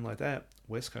continues playing like that,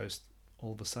 West Coast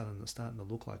all of a sudden is starting to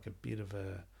look like a bit of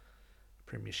a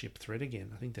premiership threat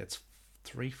again. I think that's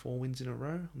 3-4 wins in a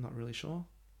row. I'm not really sure.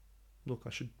 Look, I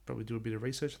should probably do a bit of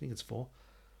research. I think it's 4.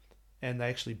 And they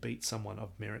actually beat someone of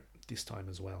merit this time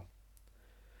as well.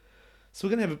 So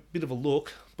we're going to have a bit of a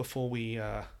look before we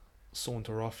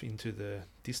saunter off into the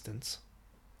distance,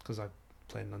 because I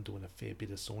plan on doing a fair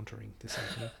bit of sauntering this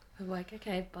afternoon. I'm like,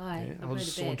 okay, bye. Yeah, I'll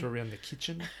just saunter around the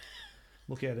kitchen,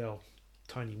 look out our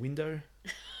tiny window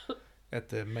at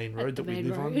the main road that we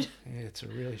live on. Yeah, it's a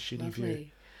really shitty view.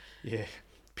 Yeah,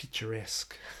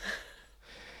 picturesque.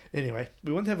 Anyway,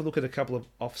 we want to have a look at a couple of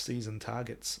off-season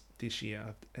targets this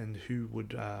year and who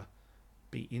would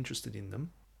be interested in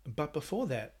them. But before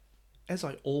that, as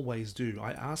I always do,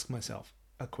 I ask myself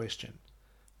a question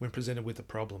when presented with a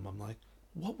problem. I'm like,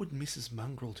 what would Mrs.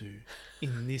 Mongrel do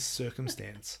in this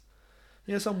circumstance?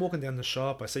 So I'm walking down the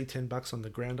shop, I see $10 on the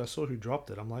ground, I saw who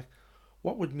dropped it. I'm like,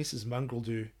 what would Mrs. Mongrel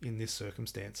do in this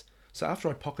circumstance? So after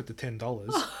I pocket the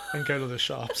 $10 and go to the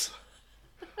shops,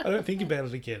 I don't think about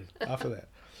it again after that.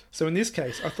 So in this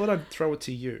case, I thought I'd throw it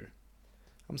to you.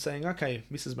 I'm saying, okay,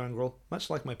 Mrs. Mongrel, much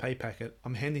like my pay packet,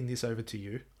 I'm handing this over to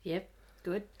you. Yep,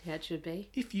 good, how it should be.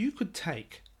 If you could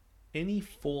take any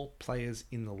 4 players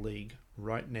in the league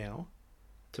right now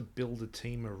to build a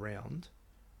team around,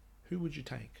 who would you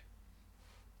take?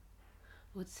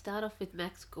 We'd start off with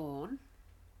Max Gawn,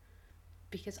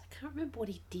 because I can't remember what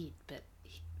he did, but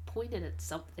he pointed at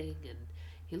something and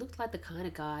he looked like the kind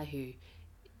of guy who,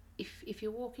 if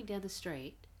you're walking down the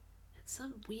street and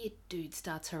some weird dude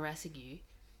starts harassing you,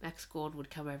 Max Gawn would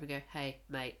come over and go, hey,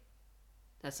 mate,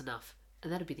 that's enough.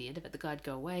 And that'd be the end of it. The guy'd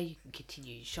go away, you can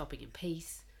continue shopping in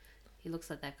peace. He looks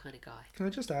like that kind of guy. Can I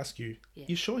just ask you, Yeah.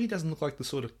 You sure he doesn't look like the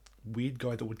sort of weird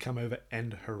guy that would come over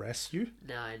and harass you?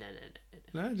 No.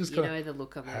 No, just You know the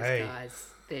look on those guys.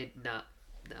 They're no.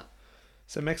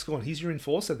 So Max Gawn, he's your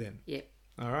enforcer then? Yep.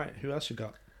 All right, who else you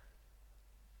got?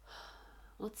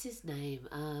 What's his name?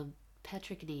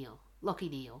 Patrick Neal. Lockie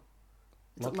Neal.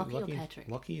 Is it Lockie or Patrick?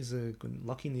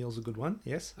 Lockie Neal's a good one,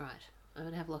 yes. Right. I'm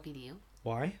going to have Lockie Neal.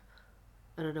 Why?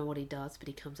 I don't know what he does, but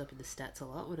he comes up in the stats a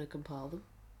lot when I compile them.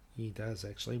 He does,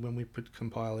 actually. When we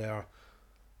compile our...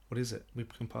 What is it? We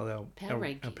compile our power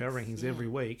rankings every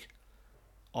week.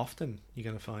 Often you're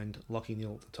going to find Lockie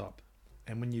Neal at the top.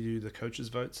 And when you do the coaches'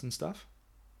 votes and stuff,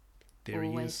 there he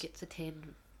is. Always gets a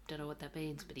 10. Don't know what that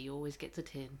means, but he always gets a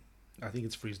 10. I think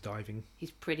it's for his diving.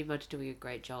 He's pretty much doing a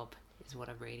great job, is what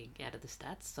I'm reading out of the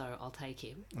stats, so I'll take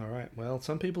him. All right. Well,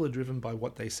 some people are driven by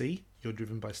what they see. You're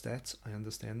driven by stats. I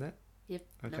understand that. Yep,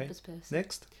 okay. Numbers person.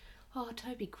 Next. Oh,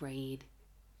 Toby Green.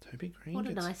 Toby Green. What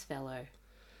a nice fellow.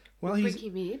 Well, bring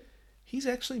him in. He's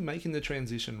actually making the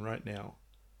transition right now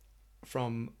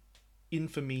from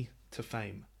infamy to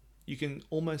fame. You can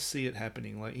almost see it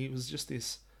happening. Like, he was just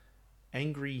this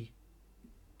angry,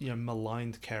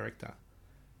 maligned character.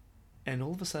 And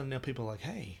all of a sudden now people are like,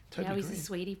 hey, Toby Green. Now he's a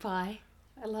sweetie pie.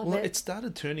 I love it. Well, it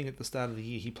started turning at the start of the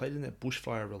year. He played in that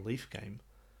bushfire relief game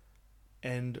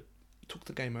and took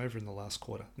the game over in the last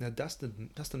quarter. Now, Dustin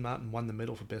Martin won the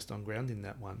medal for best on ground in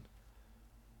that one.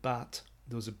 But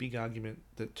there was a big argument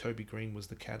that Toby Green was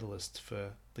the catalyst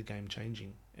for the game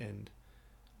changing. And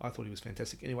I thought he was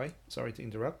fantastic. Anyway, sorry to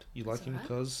interrupt. You like him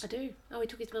because... I do. Oh, he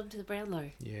took his mum to the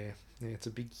Brownlow. Yeah, it's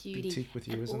a big tick with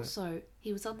you, isn't it? And also,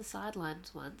 he was on the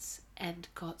sidelines once and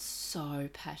got so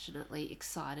passionately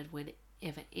excited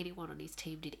whenever anyone on his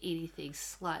team did anything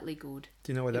slightly good.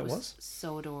 Do you know why that was?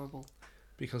 So adorable.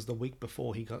 Because the week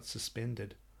before he got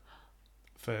suspended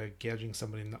for gouging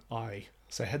somebody in the eye.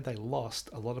 So had they lost,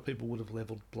 a lot of people would have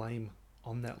levelled blame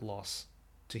on that loss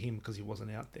to him because he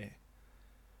wasn't out there.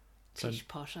 Pish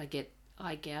posh, I get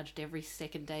eye gouged every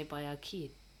second day by our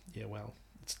kid. Yeah, well,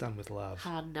 it's done with love.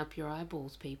 Harden up your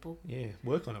eyeballs, people. Yeah,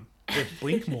 work on them.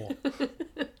 Blink more.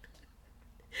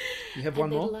 You have one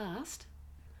more? And then last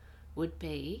would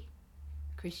be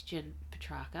Christian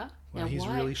Petrarca. Well, he's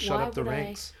really shot up the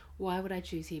ranks. Why would I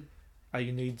choose him?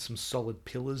 You need some solid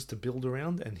pillars to build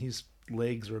around, and his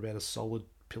legs are about as solid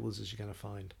pillars as you're going to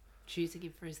find. Choosing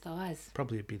him for his thighs.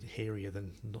 Probably a bit hairier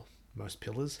than most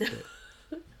pillars.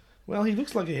 But... Well, he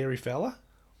looks like a hairy fella.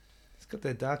 He's got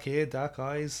that dark hair, dark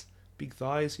eyes, big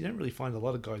thighs. You don't really find a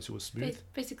lot of guys who are smooth.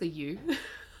 Basically you.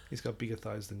 He's got bigger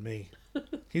thighs than me.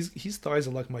 His thighs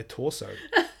are like my torso.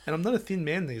 And I'm not a thin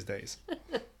man these days.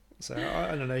 So,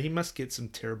 I don't know. He must get some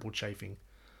terrible chafing.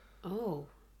 Oh.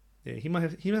 Yeah, he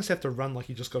must have to run like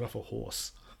he just got off a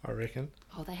horse, I reckon.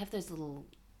 Oh, they have those little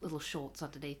little shorts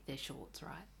underneath their shorts,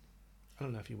 right? I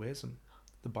don't know if he wears them.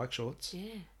 The bike shorts.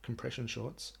 Yeah. Compression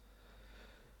shorts.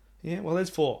 Yeah, well, there's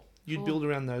 4. You'd 4. build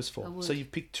around those I 4. would. So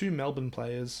you've picked 2 Melbourne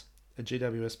players, a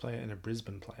GWS player, and a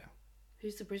Brisbane player.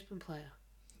 Who's the Brisbane player?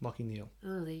 Lockie Neal.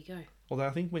 Oh, there you go. Although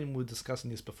I think when we were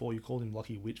discussing this before, you called him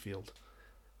Lockie Whitfield.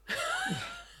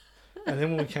 And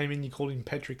then when we came in, you called him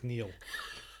Patrick Neal.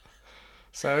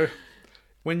 So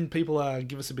when people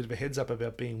give us a bit of a heads up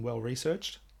about being well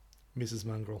researched, Mrs.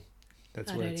 Mongrel,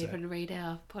 that's I where don't it's even read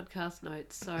our podcast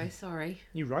notes, so sorry.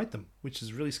 You write them, which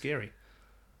is really scary.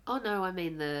 Oh no, I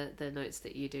mean the notes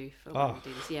that you do for when Oh,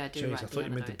 you do this. Yeah, I do Jeez, write I thought you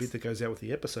meant notes. the bit that goes out with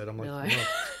the episode. I'm like, No. no.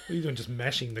 What are you doing, just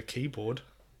mashing the keyboard?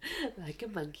 Like a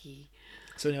monkey.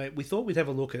 So anyway, we thought we'd have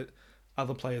a look at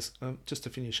other players, just to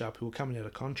finish up, who are coming out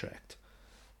of contract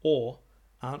or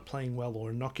aren't playing well or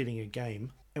are not getting a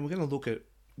game. And we're going to look at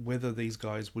whether these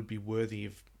guys would be worthy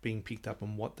of being picked up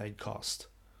and what they'd cost.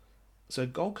 So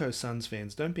Gold Coast Suns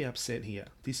fans, don't be upset here.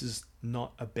 This is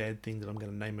not a bad thing that I'm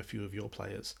going to name a few of your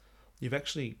players. You've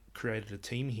actually created a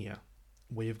team here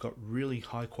where you've got really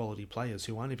high quality players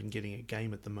who aren't even getting a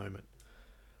game at the moment.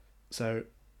 So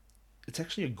it's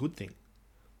actually a good thing.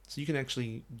 So you can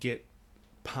actually get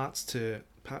parts to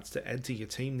add to your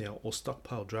team now, or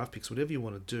stockpile draft picks, whatever you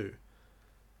want to do,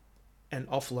 and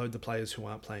offload the players who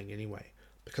aren't playing anyway,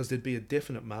 because there'd be a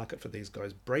definite market for these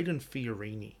guys. Braden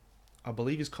Fiorini, I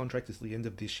believe his contract is the end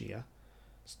of this year.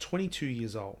 He's 22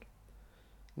 years old.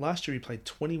 Last year he played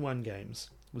 21 games,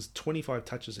 was 25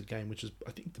 touches a game, which is,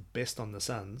 I think, the best on the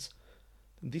Suns.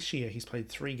 This year he's played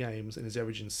 3 games and is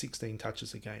averaging 16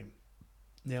 touches a game.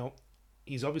 Now,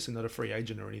 he's obviously not a free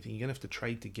agent or anything. You're going to have to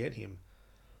trade to get him.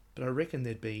 But I reckon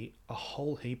there'd be a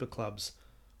whole heap of clubs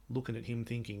looking at him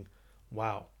thinking,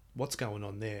 wow, what's going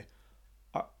on there?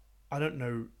 I don't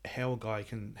know how a guy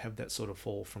can have that sort of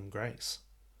fall from grace.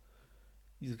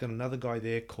 You've got another guy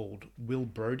there called Will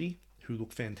Brodie, who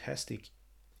looked fantastic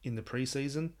in the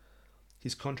preseason.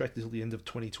 His contract is till the end of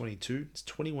 2022. He's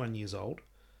 21 years old.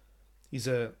 He's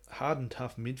a hard and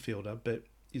tough midfielder, but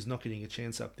he's not getting a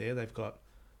chance up there. They've got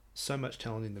so much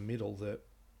talent in the middle that,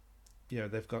 you know,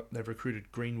 they've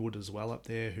recruited Greenwood as well up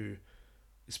there, who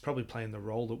is probably playing the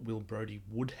role that Will Brodie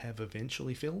would have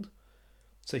eventually filled.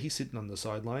 So he's sitting on the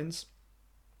sidelines,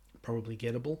 probably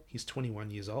gettable. He's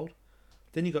 21 years old.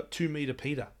 Then you got 2 meter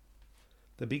Peter,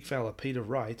 the big fella Peter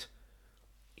Wright.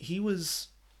 He was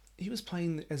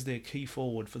playing as their key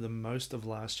forward for the most of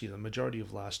last year, the majority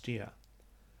of last year.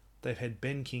 They've had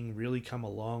Ben King really come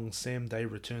along. Sam Day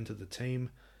returned to the team.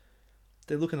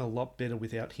 They're looking a lot better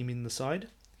without him in the side.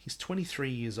 He's 23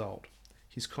 years old.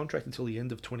 His contract until the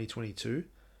end of 2022.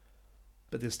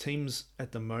 But there's teams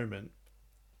at the moment,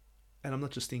 and I'm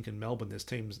not just thinking Melbourne, there's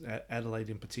teams, Adelaide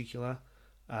in particular,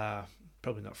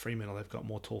 probably not Fremantle, they've got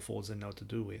more tall forwards they know what to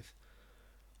do with.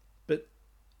 But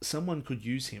someone could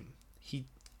use him. He,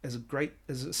 as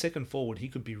a second forward, he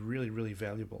could be really, really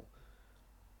valuable.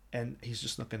 And he's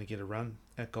just not going to get a run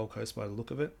at Gold Coast by the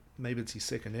look of it. Maybe it's his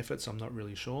second effort, so I'm not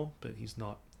really sure, but he's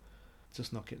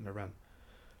just not getting a run.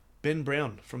 Ben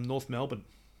Brown from North Melbourne,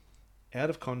 out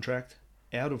of contract,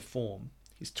 out of form.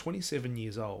 He's 27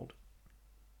 years old.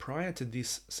 Prior to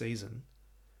this season,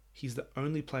 he's the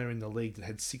only player in the league that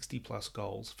had 60 plus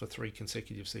goals for 3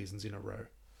 consecutive seasons in a row.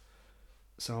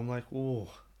 So I'm like, oh,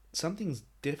 something's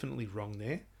definitely wrong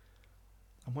there.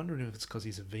 I'm wondering if it's because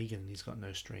he's a vegan and he's got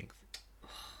no strength.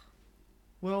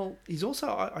 Well, he's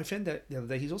also, I found that the other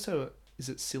day, he's also, is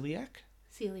it celiac?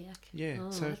 Celiac. Yeah. Oh,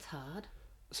 so, that's hard.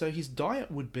 So his diet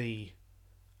would be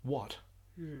what?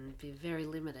 Be very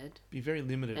limited. Be very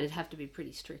limited. And it'd have to be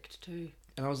pretty strict too.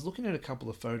 And I was looking at a couple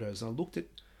of photos, and I looked at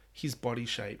his body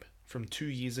shape from 2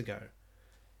 years ago,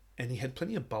 and he had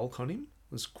plenty of bulk on him.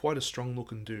 Was quite a strong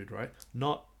looking dude, right?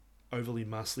 Not overly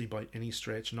muscly by any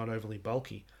stretch, not overly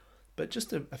bulky, but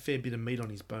just a fair bit of meat on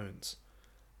his bones.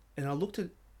 And I looked at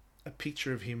a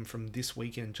picture of him from this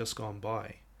weekend just gone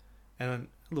by, and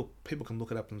look, people can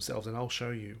look it up themselves, and I'll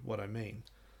show you what I mean.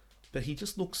 But he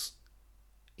looks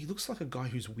like a guy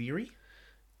who's weary.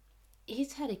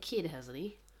 He's had a kid, hasn't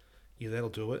he? Yeah, that'll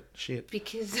do it. Shit.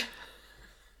 Because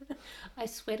I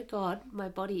swear to God, my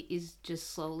body is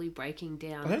just slowly breaking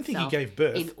down. I don't think he gave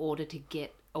birth. In order to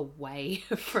get away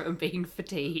from being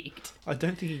fatigued. I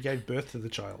don't think he gave birth to the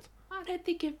child. I don't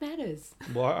think it matters.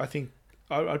 Well, I think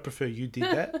I'd prefer you did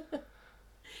that.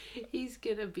 He's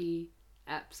going to be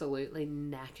absolutely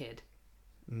knackered.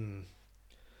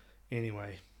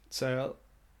 Anyway, so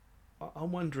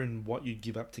I'm wondering what you'd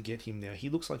give up to get him now. He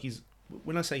looks like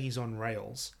when I say he's on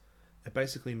rails, it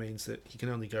basically means that he can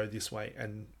only go this way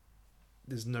and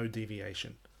there's no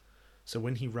deviation. So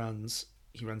when he runs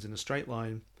in a straight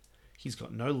line. He's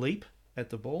got no leap, at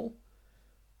the ball.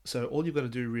 So all you've got to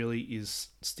do really is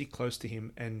stick close to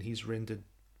him, and he's rendered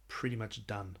pretty much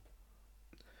done.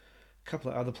 A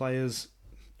couple of other players,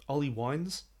 Ollie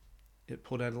Wines at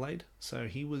Port Adelaide. So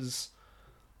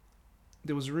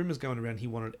there was rumours going around he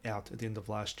wanted out at the end of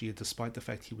last year, despite the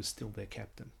fact he was still their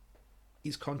captain.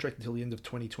 His contract until the end of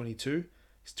 2022.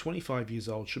 He's 25 years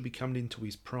old, should be coming into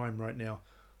his prime right now.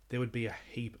 There would be a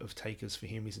heap of takers for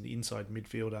him. He's an inside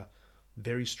midfielder,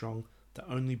 very strong. The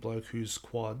only bloke whose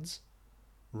quads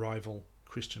rival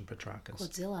Christian Petrarca's.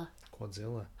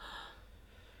 Quadzilla.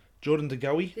 Jordan De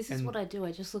Goey. This is what I do.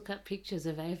 I just look up pictures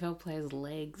of AFL players'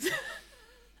 legs.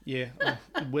 Yeah,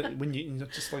 when you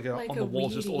just like on the wall,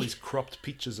 just all these cropped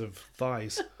pictures of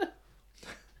thighs.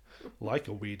 Like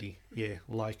a weirdy. Yeah,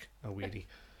 like a weirdy.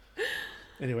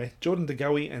 Anyway, Jordan De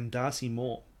Goey and Darcy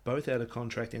Moore, both out of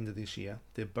contract end of this year.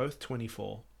 They're both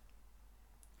 24.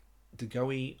 De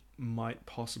Goey might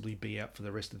possibly be out for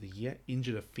the rest of the year.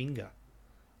 Injured a finger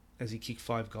as he kicked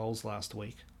 5 goals last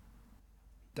week.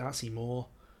 Darcy Moore,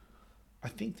 I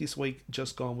think this week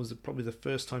just gone was probably the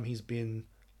first time he's been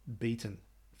beaten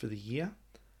for the year.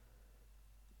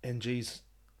 And geez,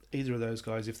 either of those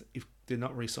guys, if they're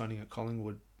not re-signing at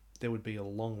Collingwood, there would be a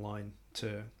long line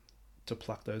to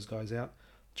pluck those guys out.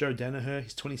 Joe Danaher,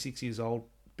 he's 26 years old,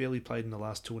 barely played in the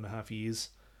last 2.5 years,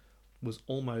 was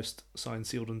almost signed,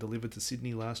 sealed and delivered to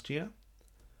Sydney last year.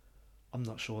 I'm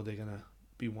not sure they're going to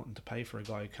be wanting to pay for a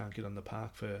guy who can't get on the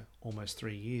park for almost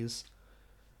 3 years,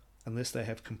 unless they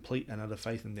have complete and utter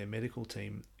faith in their medical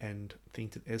team and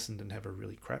think that Essendon have a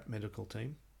really crap medical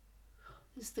team.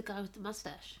 This is the guy with the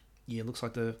mustache. Yeah, looks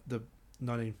like the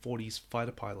 1940s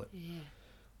fighter pilot.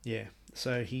 Yeah,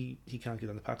 so he can't get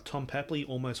on the park. Tom Papley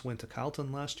almost went to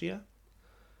Carlton last year.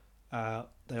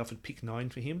 They offered pick 9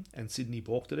 for him, and Sydney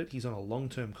balked at it. He's on a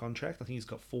long-term contract. I think he's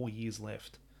got 4 years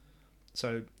left.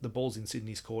 So the ball's in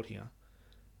Sydney's court here.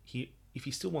 If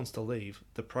he still wants to leave,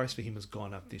 the price for him has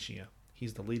gone up this year.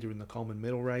 He's the leader in the Coleman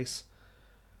medal race.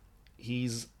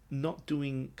 He's not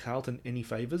doing Carlton any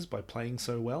favours by playing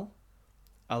so well,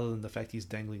 other than the fact he's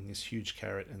dangling this huge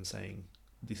carrot and saying,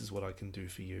 this is what I can do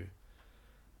for you.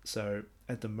 So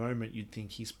at the moment, you'd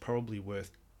think he's probably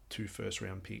worth 2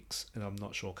 first-round picks, and I'm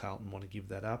not sure Carlton want to give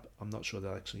that up. I'm not sure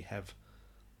they'll actually have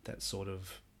those sort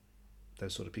of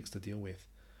picks to deal with.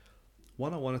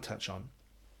 One I want to touch on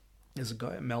is a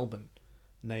guy at Melbourne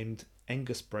named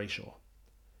Angus Brayshaw.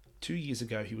 2 years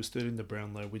ago, he was third in the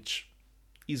Brownlow, which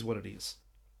is what it is.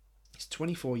 He's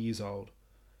 24 years old.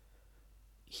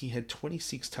 He had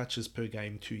 26 touches per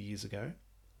game 2 years ago.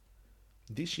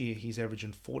 This year, he's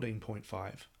averaging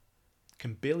 14.5.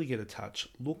 Can barely get a touch,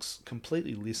 looks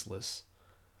completely listless,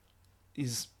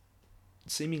 is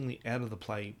seemingly out of the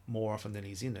play more often than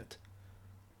he's in it.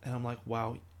 And I'm like,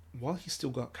 wow, while he's still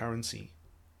got currency,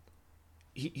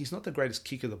 he's not the greatest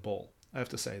kicker of the ball. I have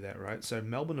to say that, right? So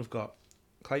Melbourne have got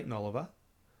Clayton Oliver,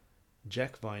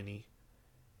 Jack Viney,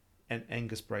 and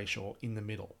Angus Brayshaw in the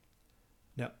middle.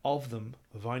 Now, of them,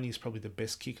 Viney is probably the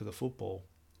best kicker of the football,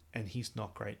 and he's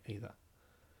not great either.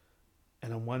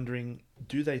 And I'm wondering,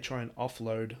 do they try and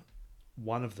offload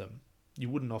one of them? You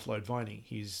wouldn't offload Viney.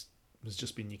 He's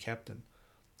just been your captain.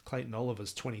 Clayton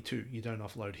Oliver's 22. You don't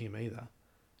offload him either.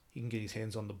 He can get his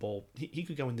hands on the ball. He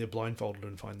could go in there blindfolded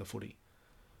and find the footy.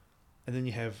 And then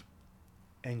you have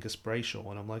Angus Brayshaw,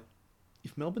 and I'm like,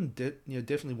 if Melbourne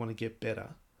definitely want to get better,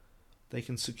 they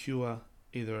can secure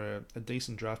either a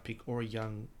decent draft pick or a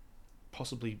young,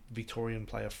 possibly Victorian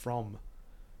player from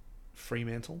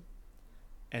Fremantle,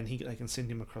 and they can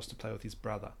send him across to play with his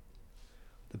brother.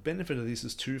 The benefit of this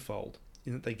is twofold,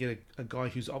 in that they get a guy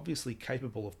who's obviously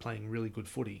capable of playing really good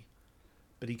footy,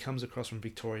 but he comes across from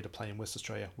Victoria to play in West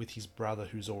Australia with his brother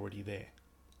who's already there.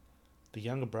 The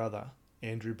younger brother,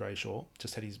 Andrew Brayshaw,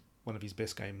 just had one of his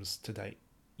best games to date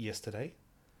yesterday.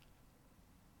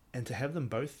 And to have them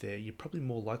both there, you're probably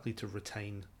more likely to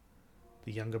retain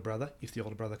the younger brother if the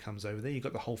older brother comes over there. You've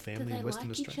got the whole family in Western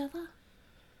Australia. Do they like each other?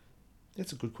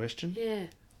 That's a good question. Yeah.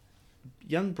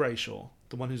 Young Brayshaw,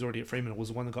 the one who's already at Fremantle, was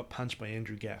the one that got punched by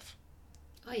Andrew Gaff.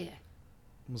 Oh, yeah.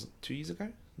 Was it 2 years ago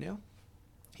now?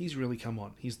 He's really come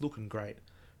on. He's looking great.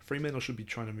 Fremantle should be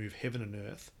trying to move heaven and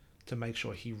earth to make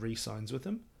sure he re-signs with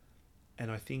them.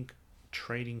 And I think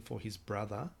trading for his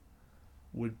brother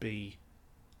would be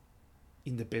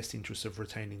in the best interest of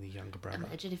retaining the younger brother.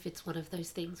 Imagine if it's one of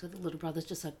those things where the little brother's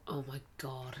just like, oh my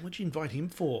God. What'd you invite him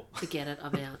for? Forget it,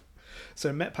 I'm out.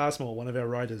 So Matt Passmore, one of our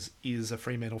writers, is a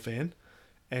Fremantle fan,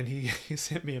 and he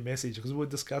sent me a message because we were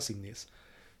discussing this.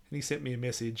 And he sent me a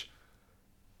message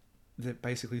that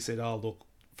basically said, oh, look,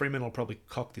 Fremantle will probably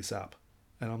cock this up.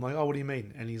 And I'm like, oh, what do you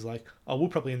mean? And he's like, oh, we'll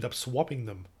probably end up swapping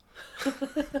them.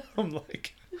 I'm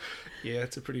like, Yeah,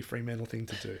 it's a pretty Fremantle thing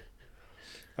to do.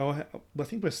 I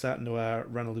think we're starting to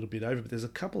run a little bit over, but there's a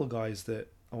couple of guys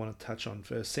that I want to touch on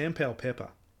first. Sam Powell-Pepper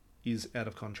is out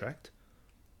of contract,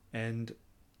 and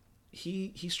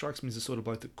he strikes me as the sort of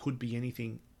bloke that could be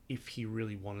anything if he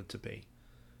really wanted to be.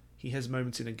 He has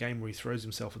moments in a game where he throws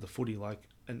himself at the footy like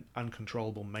an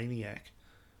uncontrollable maniac,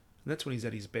 and that's when he's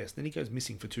at his best. Then he goes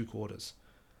missing for 2 quarters.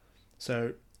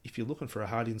 So if you're looking for a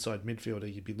hard inside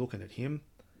midfielder, you'd be looking at him.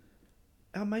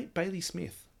 Our mate Bailey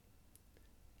Smith,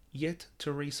 yet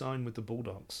to re-sign with the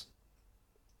Bulldogs.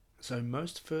 So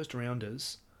most first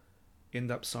rounders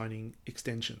end up signing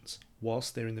extensions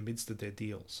whilst they're in the midst of their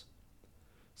deals.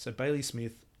 So Bailey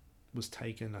Smith was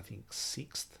taken, I think,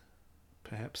 6th,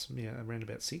 perhaps, around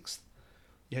about 6th.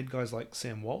 You had guys like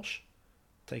Sam Walsh,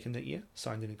 taken that year,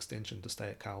 signed an extension to stay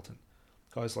at Carlton.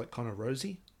 Guys like Connor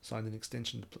Rosie signed an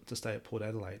extension to stay at Port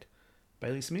Adelaide.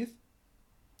 Bailey Smith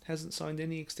hasn't signed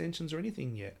any extensions or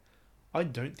anything yet. I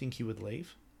don't think he would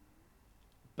leave,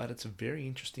 but it's a very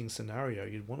interesting scenario.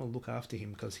 You'd want to look after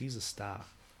him because he's a star.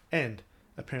 And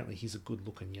apparently he's a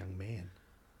good-looking young man.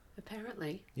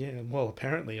 Apparently. Yeah, well,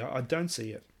 apparently. I don't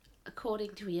see it.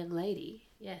 According to a young lady,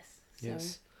 yes. So.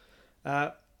 Yes.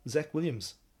 Zach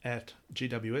Williams at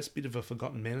GWS, bit of a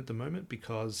forgotten man at the moment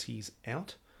because he's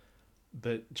out.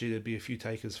 But, there'd be a few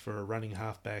takers for a running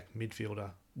halfback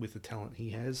midfielder with the talent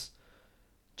he has.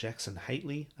 Jackson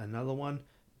Haitley, another one.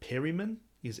 Perryman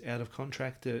is out of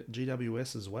contract at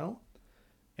GWS as well.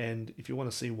 And if you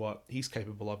want to see what he's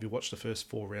capable of, you watch the first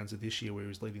 4 rounds of this year where he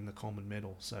was leading the Coleman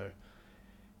medal. So,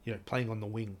 playing on the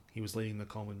wing, he was leading the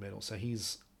Coleman medal. So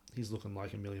he's looking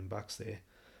like $1 million there.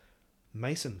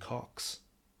 Mason Cox,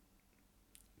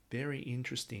 very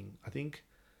interesting. I think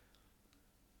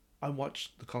I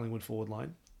watched the Collingwood forward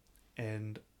line,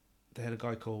 and they had a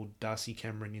guy called Darcy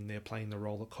Cameron in there playing the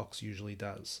role that Cox usually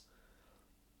does.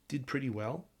 Did pretty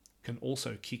well, can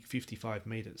also kick 55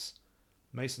 metres.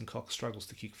 Mason Cox struggles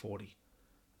to kick 40.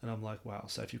 And I'm like, wow,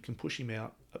 so if you can push him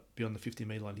out beyond the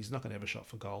 50-metre line, he's not going to have a shot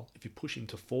for goal. If you push him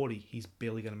to 40, he's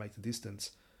barely going to make the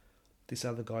distance. This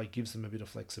other guy gives them a bit of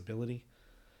flexibility.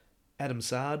 Adam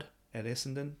Sard at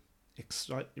Essendon,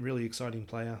 really exciting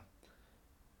player.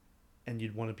 And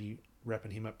you'd want to be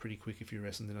wrapping him up pretty quick if you're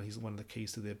Essendon. He's one of the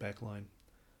keys to their back line.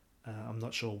 I'm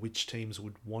not sure which teams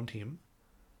would want him.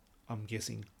 I'm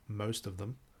guessing most of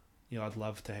them. I'd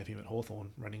love to have him at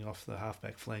Hawthorn. Running off the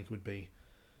halfback flank would be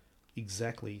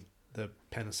exactly the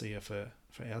panacea for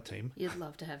our team. You'd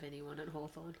love to have anyone at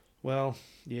Hawthorn. Well,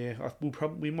 yeah,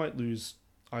 we might lose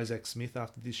Isaac Smith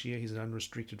after this year. He's an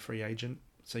unrestricted free agent,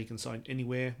 so he can sign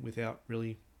anywhere without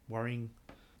really worrying.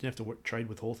 You don't have to trade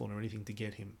with Hawthorn or anything to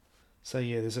get him. So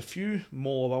yeah, there's a few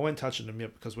more. I won't touch on them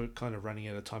yet because we're kind of running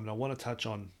out of time, and I want to touch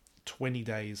on 20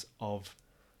 days of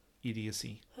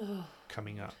idiocy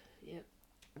coming up. Yep.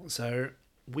 So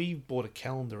we bought a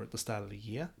calendar at the start of the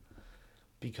year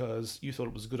because you thought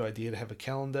it was a good idea to have a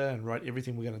calendar and write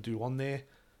everything we're going to do on there.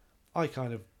 I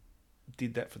kind of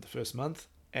did that for the first month,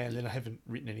 and then I haven't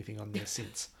written anything on there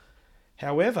since.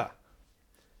 However,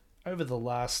 over the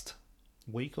last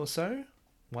week or so,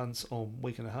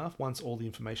 week and a half, once all the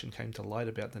information came to light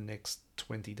about the next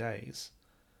 20 days,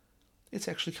 it's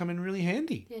actually come in really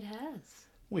handy. It has.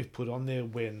 We've put on there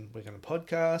when we're going to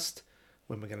podcast,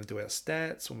 when we're going to do our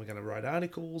stats, when we're going to write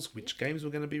articles, which games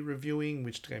we're going to be reviewing,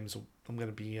 which games I'm going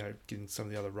to be getting some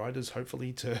of the other writers,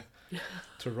 hopefully, to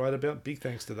write about. Big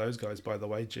thanks to those guys, by the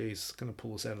way. Geez, it's going to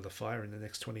pull us out of the fire in the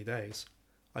next 20 days.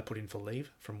 I put in for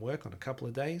leave from work on a couple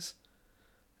of days.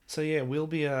 So yeah, we'll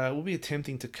be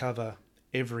attempting to cover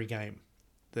every game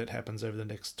that happens over the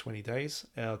next 20 days.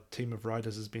 Our team of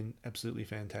writers has been absolutely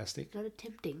fantastic. Not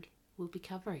attempting, we'll be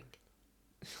covering.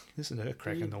 Listen to her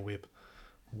cracking the whip.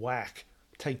 Whack.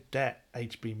 Take that,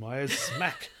 HB Myers.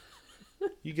 Smack.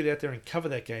 You get out there and cover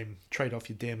that game. Trade off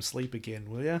your damn sleep again,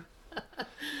 will ya?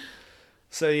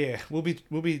 So yeah, we'll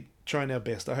be trying our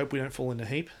best. I hope we don't fall in a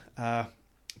heap.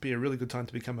 Be a really good time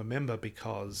to become a member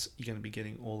because you're going to be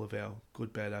getting all of our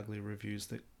good, bad, ugly reviews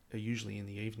that are usually in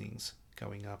the evenings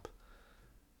going up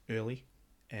early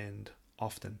and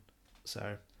often.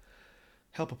 So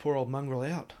help a poor old mongrel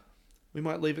out. We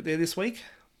might leave it there this week.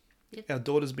 Yep. Our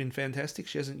daughter's been fantastic.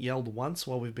 She hasn't yelled once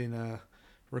while we've been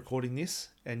recording this,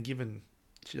 and given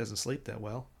she doesn't sleep that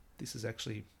well, this is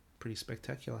actually pretty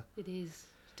spectacular. It is.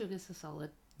 Took us a solid.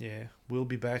 Yeah, we'll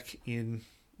be back in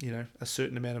a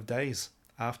certain amount of days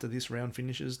after this round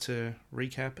finishes to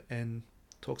recap and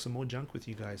talk some more junk with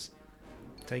you guys.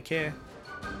 Take care.